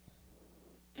it.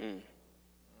 It's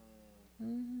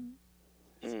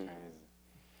crazy.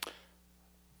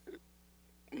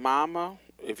 Mama,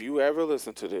 if you ever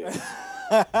listen to this,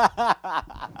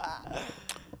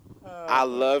 I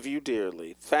love you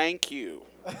dearly. Thank you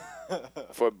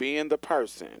for being the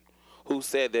person who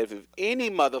said that if any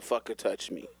motherfucker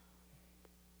touch me,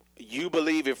 you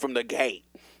believe it from the gate.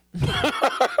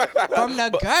 From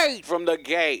the gate. From the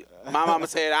gate. My mama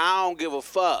said, I don't give a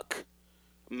fuck.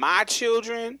 My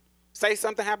children, say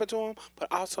something happened to them, but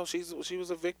also she was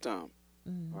a victim.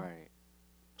 Right.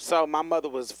 So my mother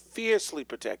was fiercely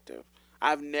protective.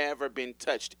 I've never been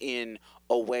touched in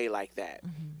a way like that.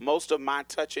 Most of my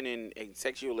touching in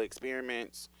sexual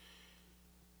experiments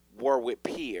were with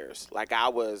peers. Like I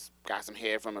got some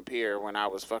head from a peer when I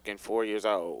was fucking 4 years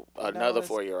old. Another it's-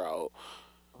 4-year-old.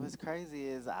 What's crazy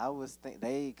is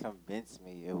they convinced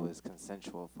me it was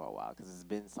consensual for a while because it's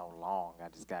been so long. I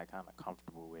just got kind of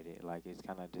comfortable with it. Like it's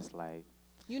kind of just like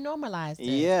You normalized it.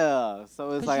 yeah.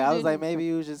 So it's 'Cause like you I was like didn't- maybe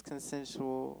it was just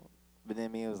consensual, but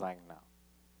then me it was like no.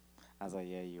 I was like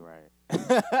yeah, you're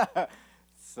right.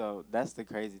 So that's the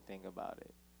crazy thing about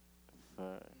it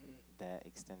for that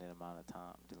extended amount of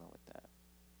time dealing with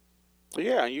that.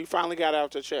 Yeah, and you finally got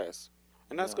out your chest.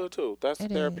 And that's Yeah. good too. That's It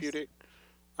is. therapeutic.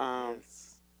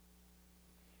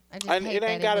 I just And hate it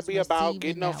ain't that got to was be about received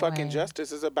getting in no that fucking way.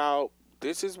 justice. It's about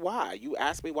this is why. You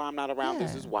ask me why I'm not around.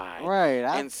 This Yeah. is why. Right.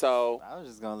 And so, I was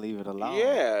just gonna leave it alone.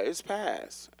 yeah, it's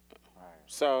past. Right.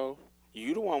 So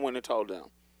you the one went and told them.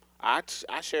 I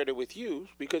shared it with you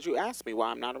because you asked me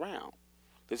why I'm not around.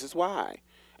 This is why.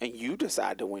 And you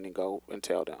decide to win and go and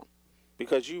tell them.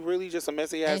 Because you really just a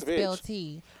messy ass And spill bitch.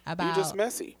 tea You about just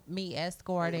messy. me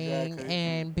escorting Exactly.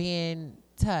 and being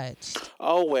touched.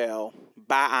 Oh well.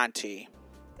 Bye, auntie.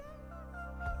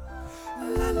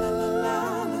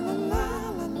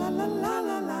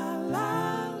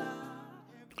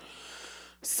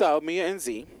 So Mia and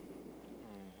Z,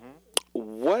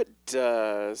 what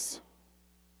does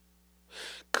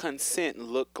consent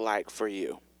look like for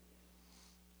you?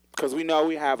 Because we know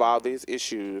we have all these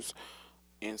issues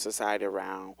in society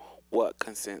around what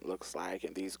consent looks like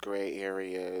in these gray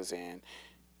areas, and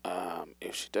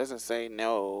if she doesn't say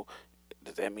no,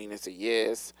 does that mean it's a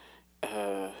yes?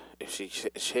 If she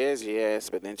says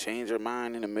yes, but then change her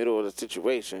mind in the middle of the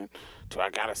situation, do I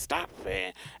gotta stop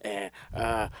and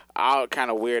I'll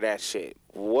kind of wear that shit.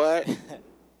 What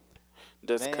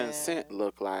does Man. consent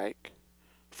look like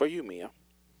for you, Mia?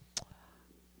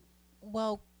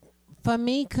 Well, for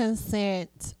me,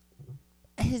 consent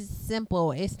is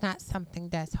simple. It's not something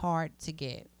that's hard to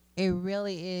get. It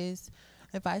really is.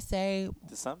 If I say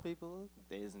To some people,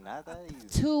 it's not that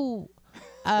easy. to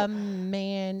a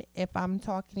man, if I'm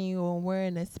talking to you and we're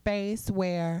in a space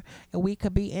where we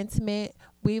could be intimate,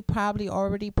 we've probably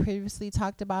already previously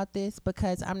talked about this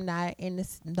because I'm not in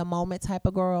the moment type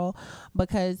of girl,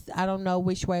 because I don't know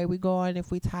which way we're going,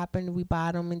 if we top and we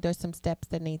bottom, and there's some steps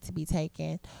that need to be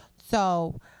taken.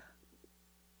 So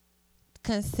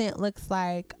consent looks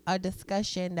like a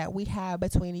discussion that we have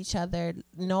between each other,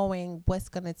 knowing what's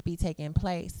going to be taking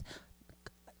place.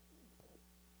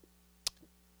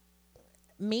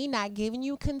 Me not giving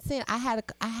you consent, I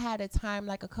had a time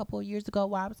like a couple of years ago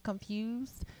where I was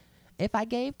confused if I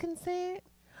gave consent,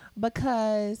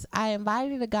 because I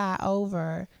invited a guy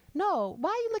over. No, why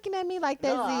are you looking at me like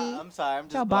that, No, Z? I'm sorry. I'm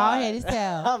just Your blind. bald-headed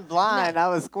self. I'm blind. No, I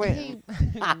was squinting.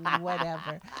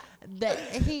 Whatever.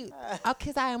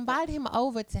 Because I invited him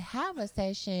over to have a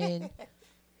session,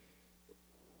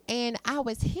 and I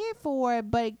was here for it,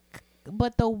 but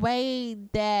the way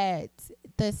that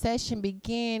the session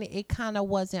began, it kind of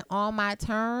wasn't on my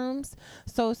terms.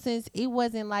 So since it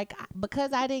wasn't like,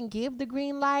 because I didn't give the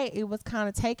green light, it was kind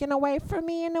of taken away from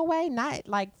me in a way, not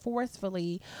like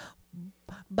forcefully,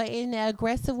 but in an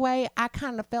aggressive way. I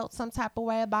kind of felt some type of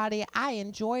way about it. I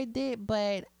enjoyed it,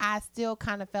 but I still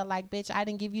kind of felt like, bitch, I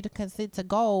didn't give you the consent to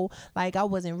go. Like, I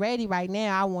wasn't ready right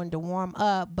now. I wanted to warm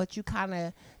up, but you kind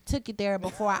of took it there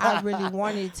before I really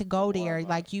wanted to go there.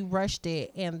 Like, you rushed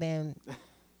it and then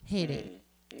hit it.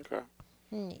 Okay.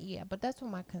 Yeah, but that's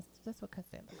what that's what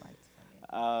consent looks like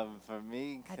to me. For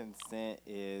me, consent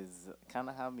is kind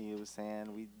of how Mia was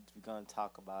saying. We're gonna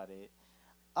talk about it.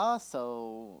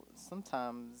 Also,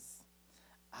 sometimes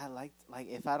I like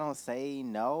if I don't say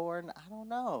no I don't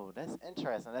know. That's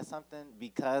interesting. That's something,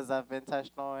 because I've been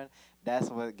touched on. That's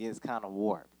what gets kind of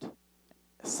warped.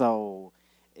 So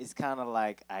it's kind of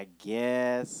like, I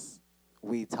guess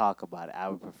we talk about it. I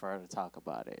would prefer to talk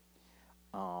about it.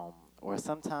 Or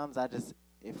sometimes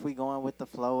if we going with the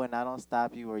flow and I don't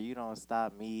stop you or you don't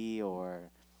stop me, or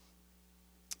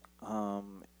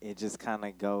it just kind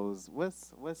of goes, what's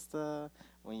the,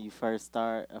 when you first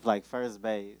start of like first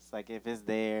base, like if it's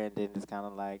there and then it's kind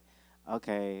of like,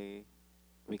 okay,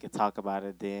 we could talk about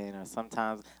it then. Or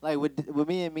sometimes like with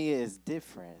me and Mia, it's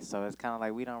different, so it's kind of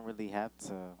like we don't really have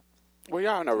to. Well,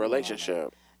 y'all in a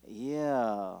relationship.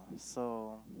 Yeah,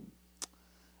 so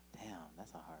damn,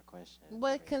 that's a hard question.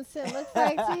 What consent looks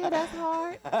like to you, that's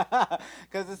hard.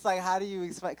 Because it's like, how do you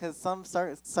expect? Because some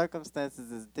circumstances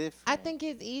is different. I think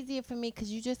it's easier for me because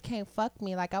you just can't fuck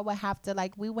me. Like, I would have to,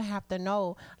 like, we would have to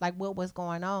know, like, what was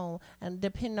going on. And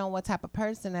depending on what type of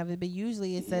person of it, but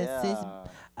usually it's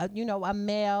a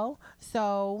male.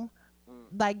 So,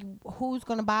 like, who's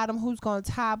going to bottom, who's going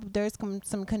to top, there's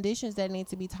some conditions that need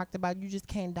to be talked about. You just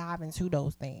can't dive into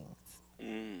those things.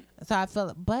 So I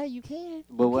feel, but you can.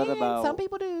 But You what can. about, some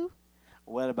people do?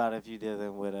 what about if you're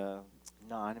dealing with a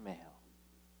non-male?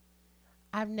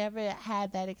 I've never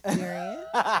had that experience.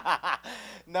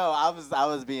 No, I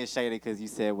was being shady because you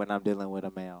said when I'm dealing with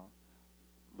a male.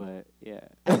 But yeah,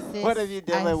 what if you're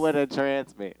dealing with a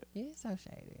trans man? You're so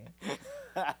shady.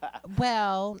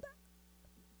 Well,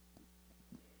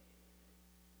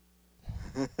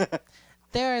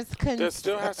 there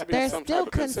still has to be some type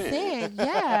of consent.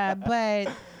 Yeah,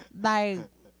 but like,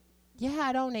 yeah,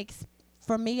 I don't.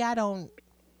 For me, I don't.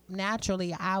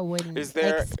 Naturally, I wouldn't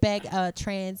expect a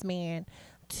trans man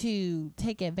to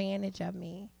take advantage of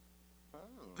me.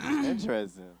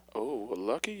 Interesting. Oh, well,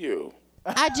 lucky you.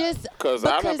 Because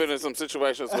I've been in some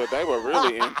situations where they were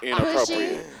really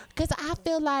inappropriate. Because I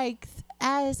feel like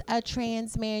as a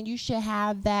trans man, you should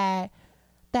have that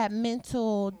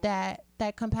mental, that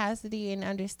capacity and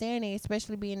understanding,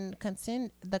 especially being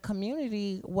the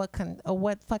community,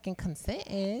 what fucking consent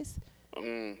is.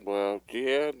 Well,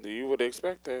 yeah, you would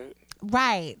expect that.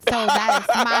 Right. So that's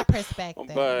my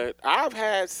perspective. But I've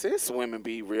had cis women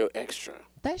be real extra.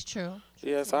 That's true.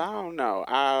 Yes, I don't know.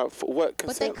 What consent?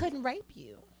 But they couldn't rape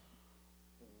you.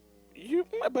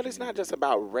 But it's not just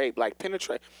about rape. Like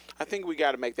penetrate. I think we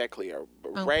got to make that clear.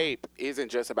 Okay. Rape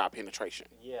isn't just about penetration.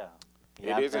 Yeah.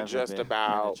 It isn't just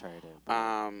about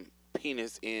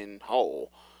penis in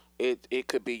whole. It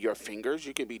could be your fingers.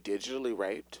 You can be digitally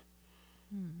raped.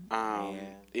 Um,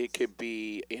 Yeah. it could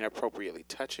be inappropriately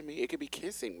touching me. It could be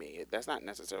kissing me. That's not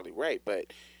necessarily rape,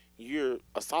 but you're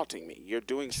assaulting me. You're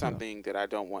doing something that I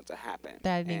don't want to happen.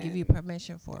 That I didn't give you And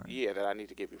permission for. yeah, that I need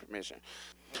to give you permission.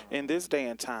 In this day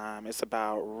and time, it's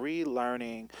about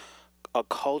relearning a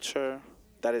culture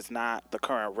that is not the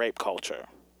current rape culture.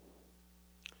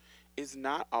 It's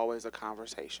not always a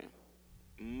conversation.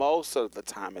 Most of the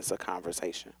time, it's a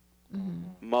conversation.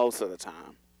 Most of the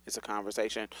time, it's a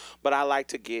conversation. But I like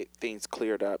to get things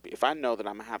cleared up. If I know that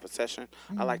I'm going to have a session,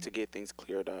 I like to get things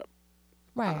cleared up.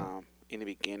 Right. In the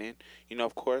beginning,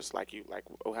 of course, like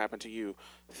what happened to you,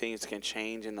 things can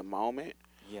change in the moment.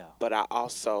 Yeah. But I'm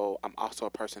also a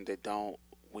person that don't.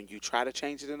 When you try to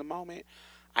change it in the moment,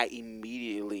 I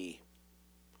immediately,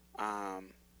 I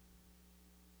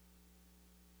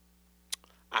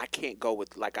can't go with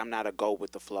I'm not a go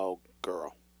with the flow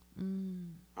girl.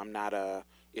 I'm not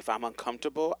if I'm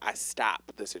uncomfortable, I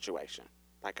stop the situation.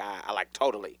 I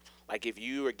totally. Like if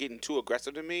you are getting too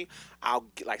aggressive to me, I'll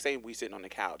say we sitting on the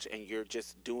couch and you're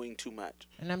just doing too much.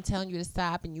 And I'm telling you to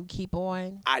stop and you keep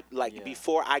on.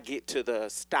 Before I get to the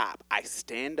stop, I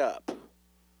stand up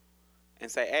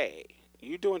and say, "Hey,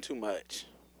 you're doing too much."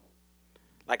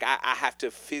 I have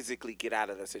to physically get out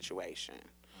of the situation.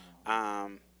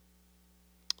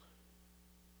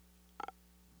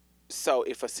 So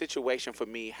if a situation for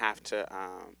me have to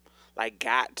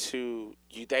got to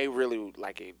you, they really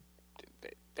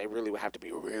they really would have to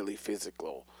be really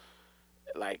physical.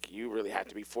 You really have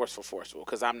to be forceful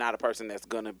because I'm not a person that's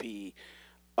gonna be,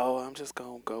 oh, I'm just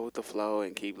gonna go with the flow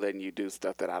and keep letting you do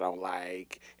stuff that I don't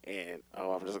like, and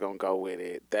oh, I'm just gonna go with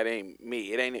it. That ain't me.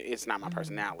 It's not my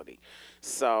personality.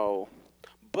 So,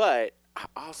 but I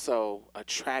also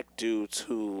attract dudes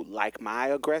who like my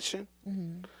aggression.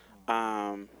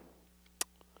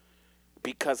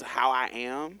 Because how I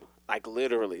am,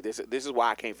 literally, this is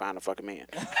why I can't find a fucking man.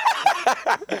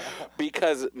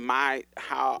 Because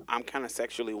how I'm kind of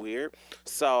sexually weird,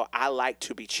 so I like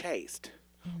to be chased.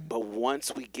 But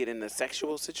once we get in the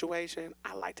sexual situation,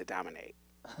 I like to dominate.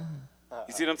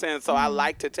 You see what I'm saying? So I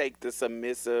like to take the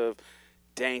submissive,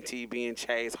 dainty, being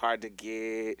chased, hard to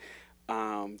get,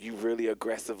 you really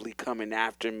aggressively coming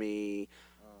after me.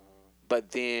 But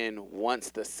then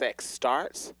once the sex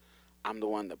starts, I'm the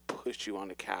one to push you on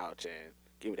the couch and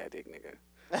give me that dick, nigga.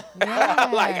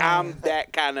 I'm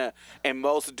that kind of, and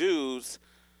most dudes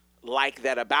like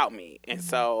that about me. And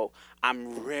so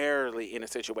I'm rarely in a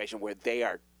situation where they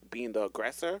are being the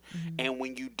aggressor. And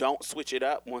when you don't switch it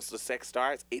up once the sex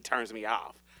starts, it turns me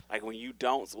off. When you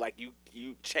don't,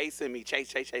 you chasing me,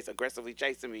 chase, aggressively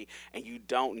chasing me, and you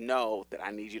don't know that I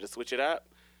need you to switch it up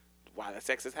while the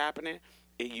sex is happening,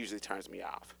 it usually turns me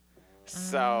off.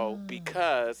 So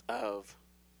because of,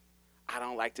 I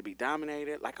don't like to be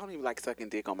dominated. I don't even like sucking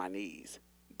dick on my knees.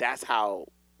 That's how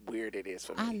weird it is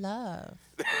for me. I love.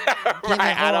 Right?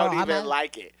 I don't even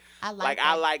like it. I like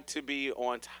I like to be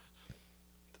on top.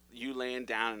 You laying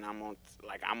down and I'm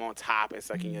on top and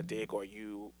sucking your dick, or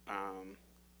you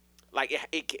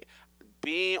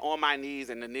being on my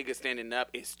knees and the nigga standing up,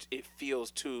 it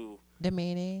feels too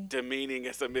demeaning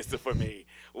and submissive for me.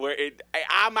 Where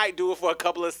I might do it for a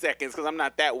couple of seconds because I'm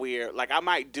not that weird. I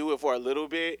might do it for a little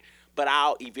bit, but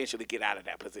I'll eventually get out of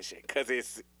that position because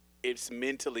it's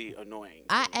mentally annoying.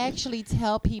 I actually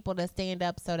tell people to stand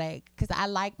up because I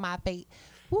like my face.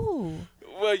 Woo.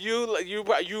 Well,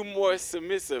 you more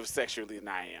submissive sexually than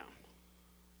I am.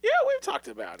 Yeah, we've talked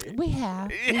about it. We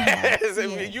have. Yes,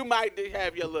 We have. You might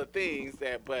have your little things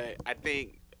but I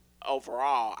think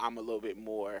overall I'm a little bit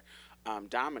more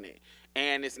dominant.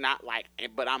 And it's not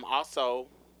but I'm also,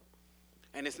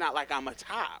 and it's not like I'm a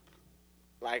top.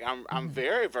 I'm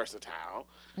very versatile,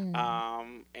 and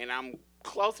I'm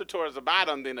closer towards the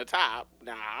bottom than the top.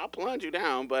 Now I'll plunge you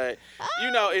down, but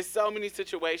it's so many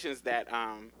situations that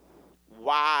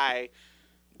why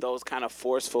those kind of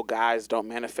forceful guys don't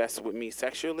manifest with me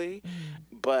sexually.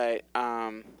 But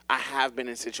I have been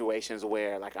in situations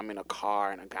where I'm in a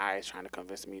car and a guy is trying to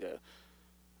convince me to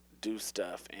do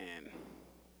stuff, and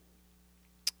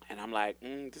I'm like,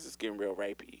 this is getting real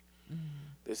rapey.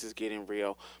 This is getting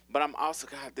real. But I'm also,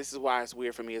 God, this is why it's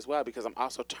weird for me as well, because I'm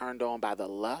also turned on by the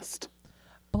lust.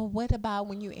 But what about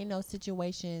when you're in those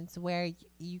situations where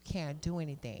you can't do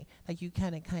anything? You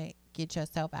kind of can't get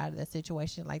yourself out of the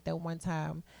situation. Like that one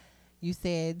time you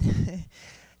said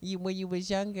when you was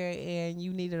younger and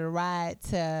you needed a ride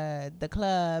to the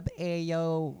club and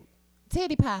your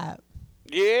titty pop.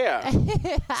 Yeah.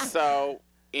 So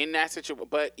in that situation,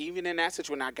 but even in that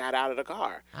situation, I got out of the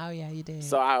car. Oh yeah, you did.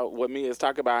 So what me is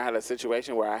talking about, I had a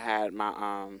situation where I had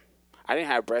my I didn't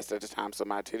have breasts at the time, so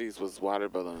my titties was water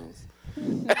balloons.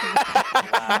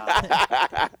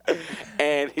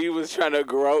 And he was trying to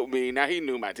grope me. Now he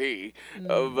knew my tea,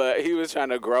 but he was trying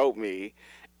to grope me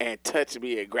and touch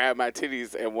me and grab my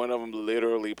titties, and one of them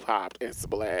literally popped and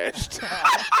splashed.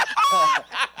 That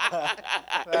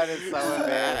is so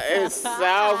embarrassing. It's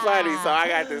so funny. So I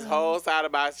got this whole side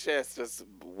of my chest just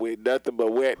with nothing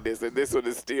but wetness, and this one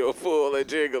is still full and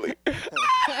jiggly.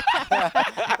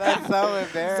 That's so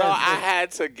embarrassing. So I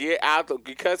had to get out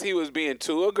because he was being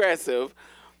too aggressive.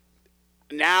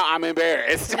 Now I'm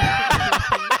embarrassed.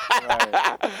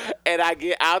 Right. And I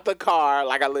get out the car,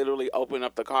 like I literally open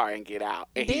up the car and get out.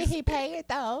 And Did he pay it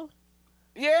though?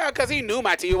 Yeah, because he knew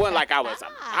my teeth. It wasn't like I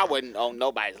wasn't on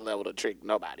nobody's level to trick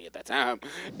nobody at that time.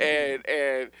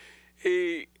 And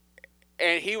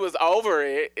he was over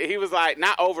it. He was like,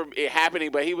 not over it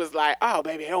happening, but he was like, oh,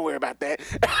 baby, don't worry about that.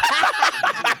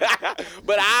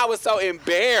 But I was so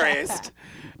embarrassed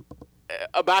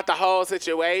about the whole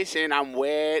situation. I'm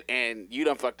wet, and you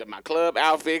done fucked up my club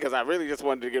outfit because I really just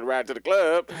wanted to get a ride to the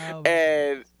club. Oh.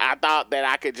 And I thought that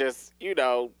I could just,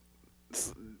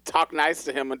 talk nice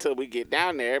to him until we get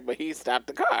down there, but he stopped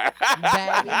the car.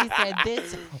 Baby, he said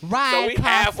this ride. So we cost-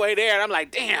 halfway there, and I'm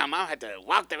like, damn, I'll have to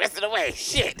walk the rest of the way.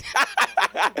 Shit.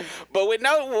 But with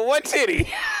one titty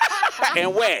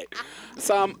and wet.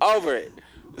 So I'm over it.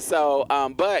 So,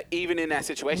 but even in that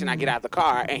situation, I get out the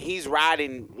car, and he's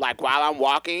riding, like, while I'm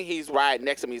walking, he's riding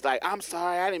next to me. He's like, I'm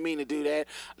sorry, I didn't mean to do that.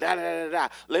 Da, da, da, da.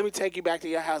 Let me take you back to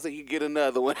your house so you get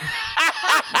another one.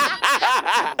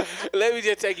 Let me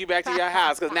just take you back to your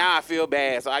house, because now I feel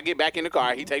bad. So I get back in the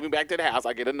car. He take me back to the house.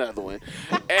 I get another one.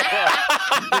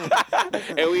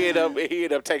 And he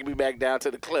ended up taking me back down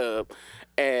to the club,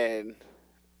 and...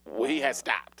 Well, he had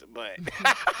stopped, but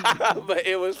but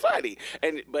it was funny.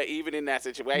 But even in that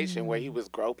situation where he was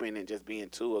groping and just being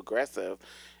too aggressive,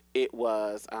 it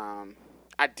was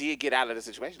I did get out of the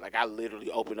situation. Like I literally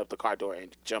opened up the car door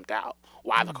and jumped out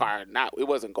while the car it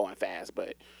wasn't going fast,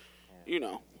 but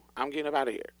I'm getting up out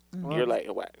of here. Well, You're late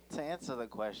or what? To answer the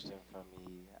question for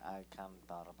me, I kind of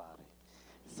thought about it.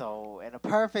 So, in a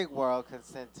perfect world,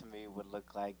 consent to me would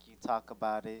look like you talk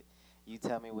about it. You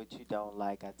tell me what you don't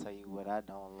like. I tell you what I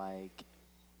don't like.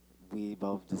 We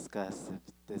both discuss if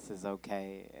this is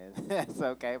okay, and that's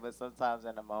okay. But sometimes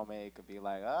in a moment, it could be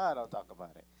like, oh, don't talk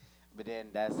about it. But then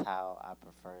that's how I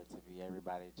prefer it to be.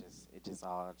 Everybody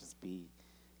all be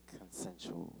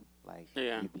consensual. Like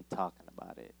Yeah. you be talking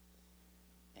about it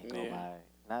and go Yeah. by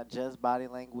not just body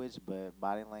language, but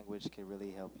body language can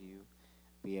really help you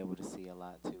be able to see a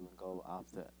lot too and go off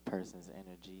the person's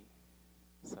energy.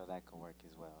 So that could work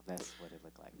as well. That's what it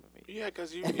looked like for me. Yeah,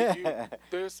 because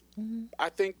there's, I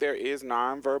think there is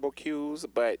nonverbal cues,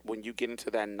 but when you get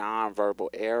into that nonverbal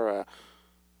era,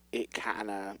 it kind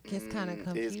of Gets kinda It gets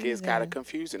confusing. kind of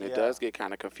confusing. It Yeah. does get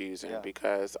kind of confusing Yeah.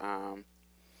 because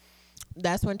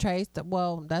That's when Trey. That's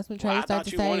when Trey well, I started thought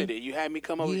to you say, wanted it. You had me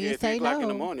come over You here didn't at 3 say o'clock in the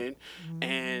no. morning,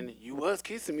 and you was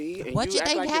kissing me. And "What you act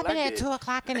think like you happened liked at it.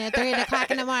 2:00 and at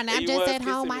 3:00 in the morning? I'm You just was at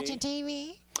home kissing watching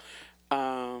me.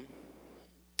 TV."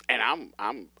 And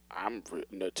I'm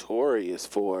notorious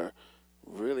for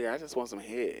really. I just want some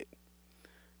head.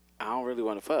 I don't really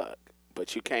want to fuck.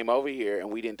 But you came over here and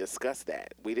we didn't discuss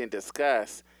that. We didn't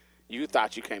discuss. You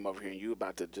thought you came over here and you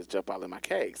about to just jump all in my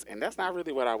cakes, and that's not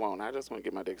really what I want. I just want to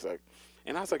get my dick sucked,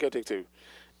 and I'll suck your dick too.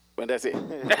 But that's it.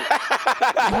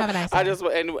 have a nice I day. just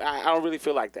and I don't really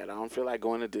feel like that. I don't feel like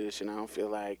going to dish, and I don't feel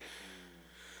like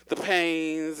the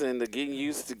pains and the getting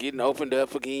used to getting opened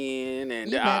up again. And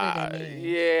You better than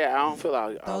me. yeah, I don't feel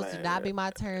like all Those that. would not be my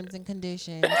terms and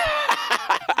conditions.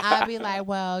 I'd be like,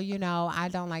 well, I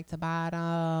don't like to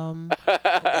bottom,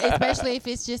 especially if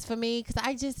it's just for me, because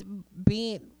I just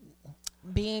being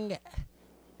an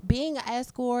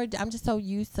escort, I'm just so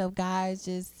used to guys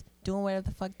just doing whatever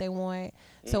the fuck they want.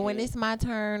 So when it's my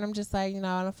turn, I'm just like, I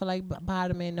don't feel like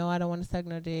bottoming. No, I don't want to suck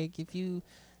no dick. If you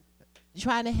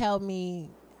trying to help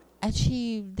me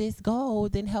achieve this goal,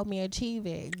 then help me achieve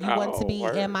it. You want to be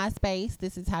word. in my space.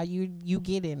 This is how you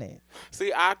get in it.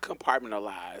 See, I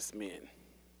compartmentalize men.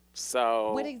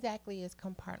 So What exactly is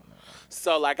compartment?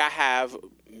 So like I have.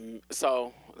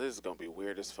 So this is gonna be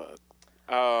weird as fuck.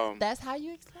 That's how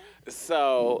you explain it?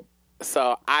 So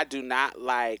I do not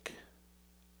like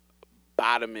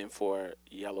bottoming for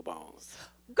yellow bones.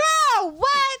 Girl,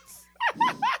 what?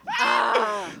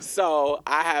 So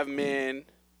I have men.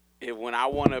 When I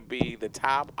want to be the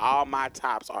top, all my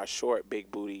tops are short,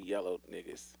 big booty, yellow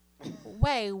niggas.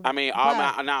 Wait. I mean,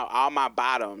 all my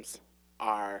bottoms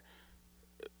are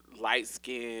light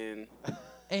skin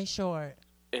and short.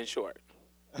 and short,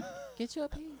 Get you a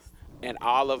piece. and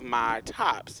all of my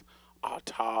tops are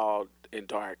tall and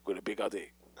dark with a big old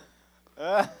dick.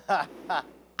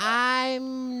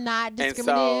 I'm not And so-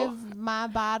 discriminative. My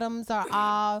bottoms are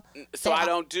all So They- I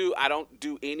don't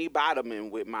do any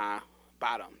bottoming with my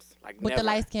bottoms. Like with never. the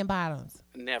light skin bottoms.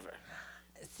 Never.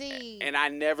 See, And I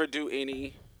never do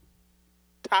any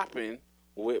topping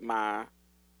with my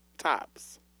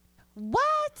tops.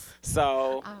 what?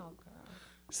 So Oh,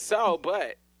 girl.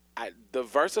 but the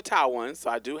versatile ones, so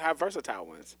I do have versatile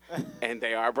ones, and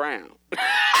they are brown.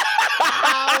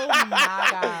 Oh my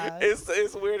God.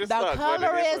 It's weird as The fuck. but it is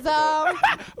what it is.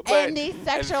 colorism But and these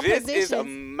sexual this positions. is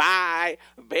my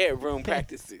bedroom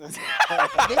practices.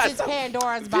 This is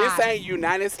Pandora's box. This ain't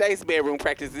United States bedroom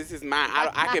practice. This is mine.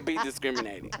 I can be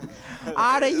discriminating.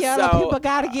 All the yellow So- people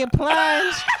gotta get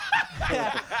plunged.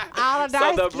 All the So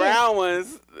dark the skin. brown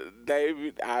ones,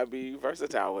 I be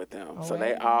versatile with them. Oh, so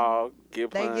they well. all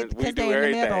get They plunged. get We because do they in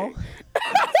the middle. everything.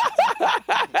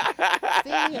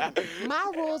 See,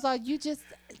 my rules are you just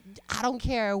I don't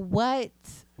care what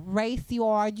race you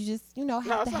are, you just have No, to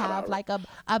it's not have about- like a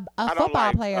I don't football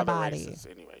like player other body. races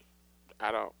anyway.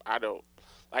 I don't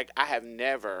like. I have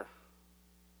never,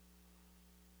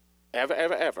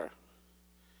 ever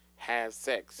had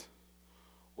sex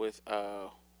with a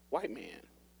white man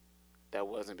that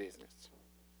wasn't business.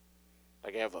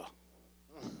 Like ever.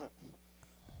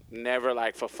 Never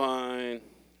like for fun.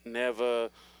 Never.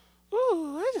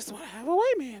 Ooh, I just want to have a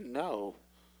white man. No.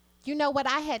 You know what?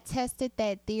 I had tested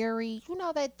that theory. You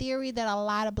know that theory that a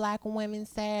lot of black women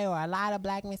say, or a lot of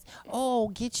black men say, oh,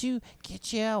 get you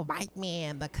a white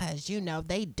man because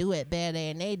they do it better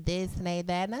and they this and they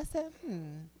that. And I said,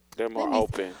 They're more me-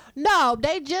 open. No,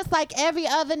 they just like every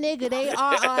other nigga. They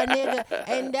are a nigga.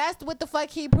 And that's what the fuck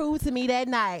he proved to me that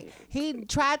night. He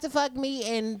tried to fuck me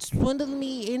and swindled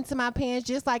me into my pants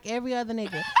just like every other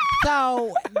nigga.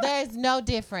 So there's no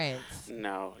difference.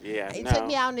 No. Yeah. He no. took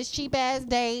me out on this cheap ass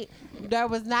date. There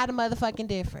was not a motherfucking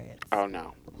difference. Oh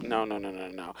no.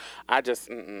 No. I just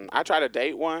I try to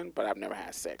date one, but I've never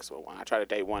had sex with one. I try to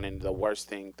date one, and the worst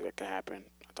thing that could happen.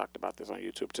 I talked about this on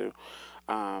YouTube too.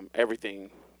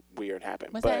 Everything weird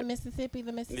happened. Was but that in Mississippi,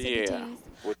 the Mississippi yeah, teas?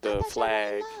 with I the thought y'all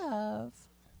flag. were in love.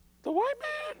 The white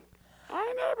man. I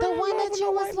ain't never The been in one love that with you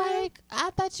no was white man. like, I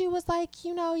thought you was like,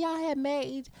 y'all had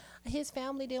made, his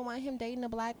family didn't want him dating a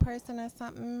black person or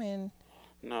something, and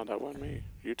No, that wasn't me.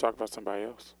 You talk about somebody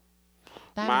else.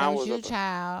 that Mine was was your a-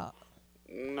 child.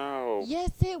 No.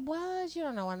 Yes, it was. You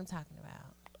don't know what I'm talking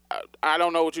about. I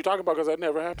don't know what you're talking about because that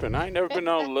never happened. I ain't never been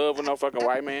in love with no fucking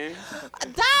white man.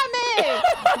 Diamond!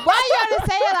 Why you gotta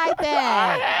say it like I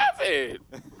that? haven't.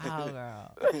 Oh,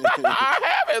 girl.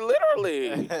 I haven't,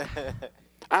 literally.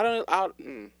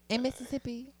 In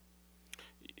Mississippi?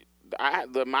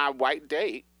 My white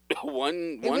date,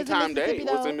 one was in time date Mississippi,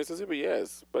 was though? in Mississippi,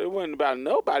 yes. But it wasn't about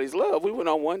nobody's love. We went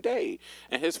on one date.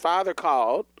 And his father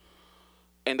called,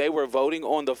 and they were voting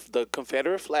on the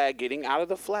Confederate flag, getting out of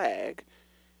the flag.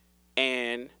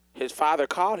 And his father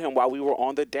called him while we were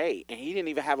on the date. And he didn't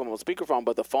even have him on speakerphone,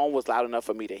 but the phone was loud enough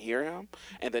for me to hear him.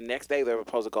 And the next day, they were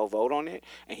supposed to go vote on it.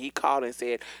 And he called and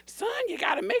said, son, you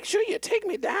got to make sure you take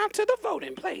me down to the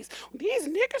voting place. These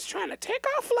niggas trying to take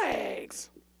our flags.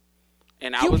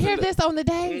 And I You was hear in the, this on the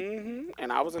date?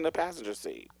 and I was in the passenger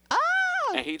seat.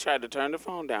 Oh! And he tried to turn the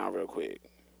phone down real quick.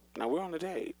 Now we're on a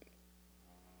date.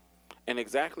 And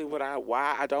exactly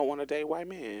why I don't want to date white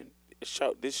men.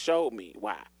 This showed me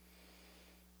why.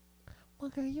 Well,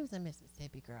 girl, you was in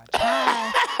Mississippi, girl.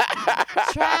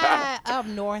 Try up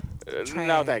north.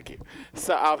 No, thank you.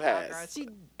 So I'll Girl, pass. she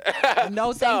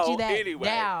no thank you that anyway.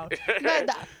 down. But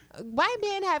the, white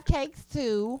men have cakes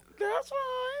too. That's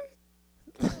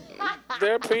fine.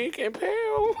 They're pink and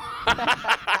pale.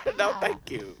 No, thank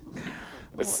you.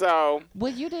 So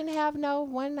Well, you didn't have no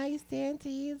one night stand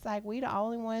teas. Like we the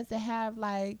only ones that have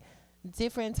like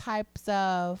different types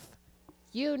of,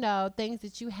 things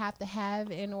that you have to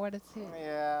have in order to.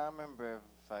 Yeah, I remember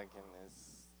fucking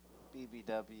this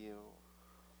BBW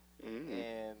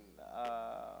in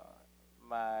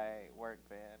my work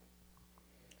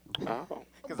van. oh,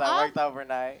 Because I worked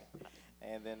overnight.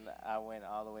 And then I went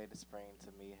all the way to Spring to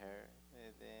meet her.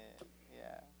 And then,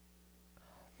 yeah.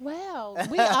 Well,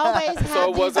 we always have.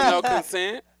 so it wasn't no these-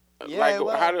 consent. Yeah, Like it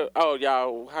was.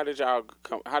 how did y'all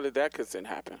come? How did that consent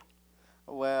happen?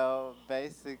 Well,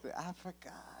 basically, I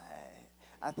forgot.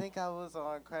 I think I was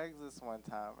on Craigslist one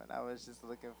time, and I was just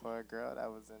looking for a girl that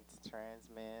was into trans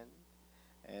men,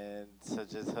 and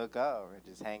to just hook up or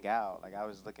just hang out. Like I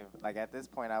was looking, like at this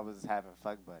point, I was having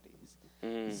fuck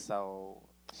buddies. So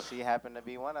she happened to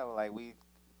be one of them. Like we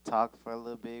talked for a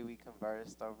little bit, we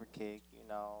conversed over Kick,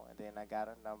 and then I got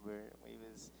her number. We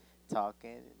was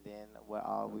talking, and then what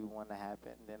all we want to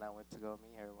happen. Then I went to go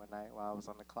meet her one night while I was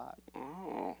on the clock.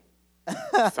 Oh. They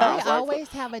Sounds like always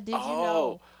have a did you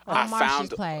know I on Marsha's found.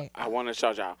 plate. I want to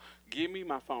show y'all. Give me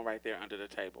my phone right there under the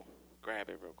table. Grab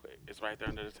it real quick. It's right there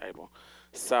under the table.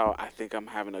 So I think I'm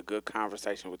having a good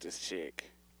conversation with this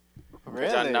chick.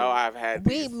 Really? I know I've had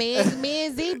Me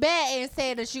and Z bet and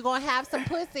said that you gonna have some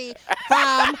pussy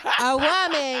from a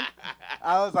woman.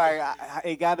 I was like,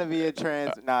 it got to be a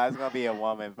trans. No, it's gonna be a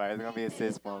woman first. It's gonna be a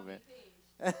cis woman.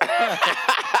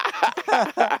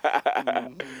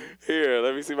 Here,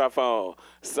 let me see my phone.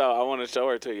 So I want to show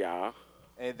her to y'all.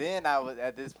 And then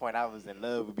at this point I was in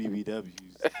love with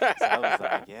BBWs. So I was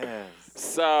like, yes.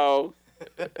 So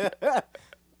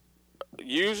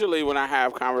usually when I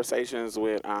have conversations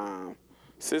with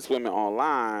cis women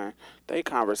online, they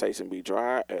conversation be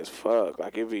dry as fuck.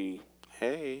 Like it be,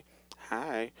 hey,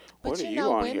 hi, what But are you you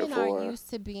know, on here women for? are used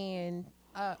to being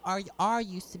are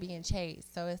used to being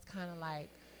chased, so it's kind of like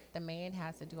the man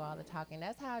has to do all the talking.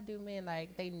 That's how I do men.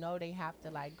 Like they know they have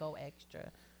to like go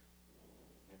extra.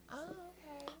 Oh,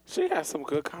 okay. She has some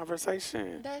good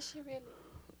conversation. Does she really?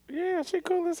 Yeah, she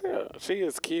cool as hell. She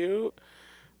is cute.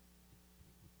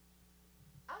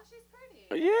 Oh, she's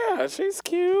pretty. Yeah, she's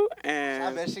cute, I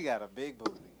and bet she got a big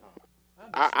booty.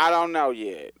 I don't know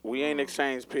yet. We ain't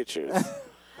exchanged pictures,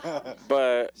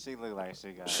 but She look like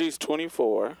she got. she's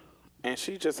 24, and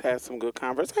she just had some good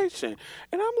conversation,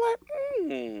 and I'm like,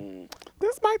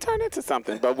 this might turn into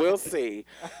something, but we'll see.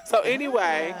 So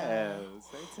anyway, Yeah,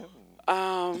 stay tuned.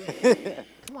 Come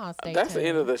on, stay that's the tuned.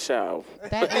 end of the show.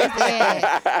 That is it.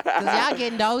 'Cause y'all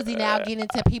getting nosy now, getting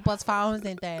into people's phones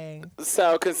and things.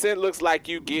 So consent looks like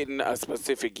you getting a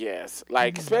specific yes.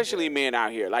 Like, especially men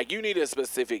out here. Like, you need a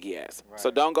specific yes. So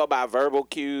Right. don't go by verbal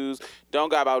cues. Don't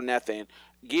go about nothing.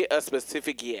 Get a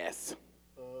specific yes.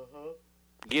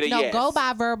 Get a No, yes. go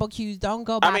by verbal cues. Don't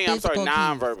go by I'm sorry, physical cues.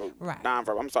 nonverbal. Right.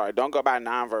 Nonverbal. I'm sorry. Don't go by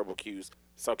nonverbal cues.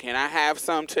 So can I have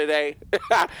some today?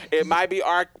 It might be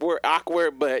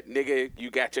awkward, but nigga, you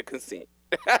got your consent.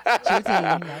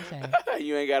 No shame.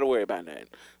 You ain't got to worry about nothing.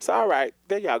 So all right,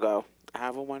 there y'all go.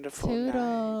 Have a wonderful night.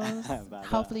 Toodles. Bye-bye.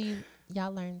 Hopefully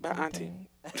y'all learned Bye, something.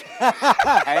 auntie.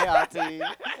 Hey, auntie.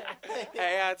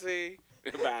 Hey, auntie.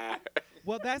 Bye.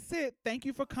 Well, that's it. Thank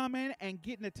you for coming and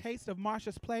getting a taste of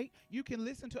Marsha's Plate. You can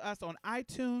listen to us on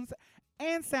iTunes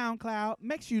and SoundCloud.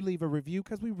 Make sure you leave a review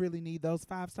because we really need those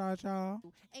 5 stars, y'all.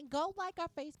 And go like our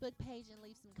Facebook page and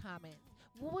leave some comments.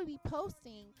 We will be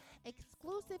posting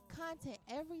exclusive content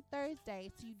every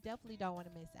Thursday, so you definitely don't want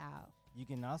to miss out. You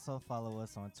can also follow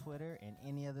us on Twitter and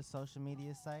any other social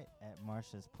media site at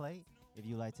Marsha's Plate. If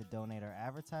you'd like to donate or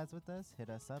advertise with us, hit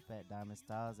us up at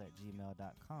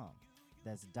diamondstyles@gmail.com.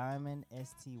 That's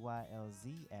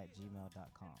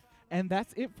diamondstylz@gmail.com. And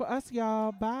that's it for us,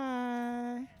 y'all.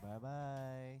 Bye.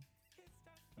 Bye-bye.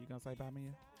 You gonna say bye,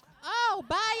 Mia? Oh,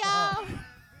 bye, y'all.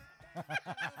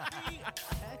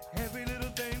 Every little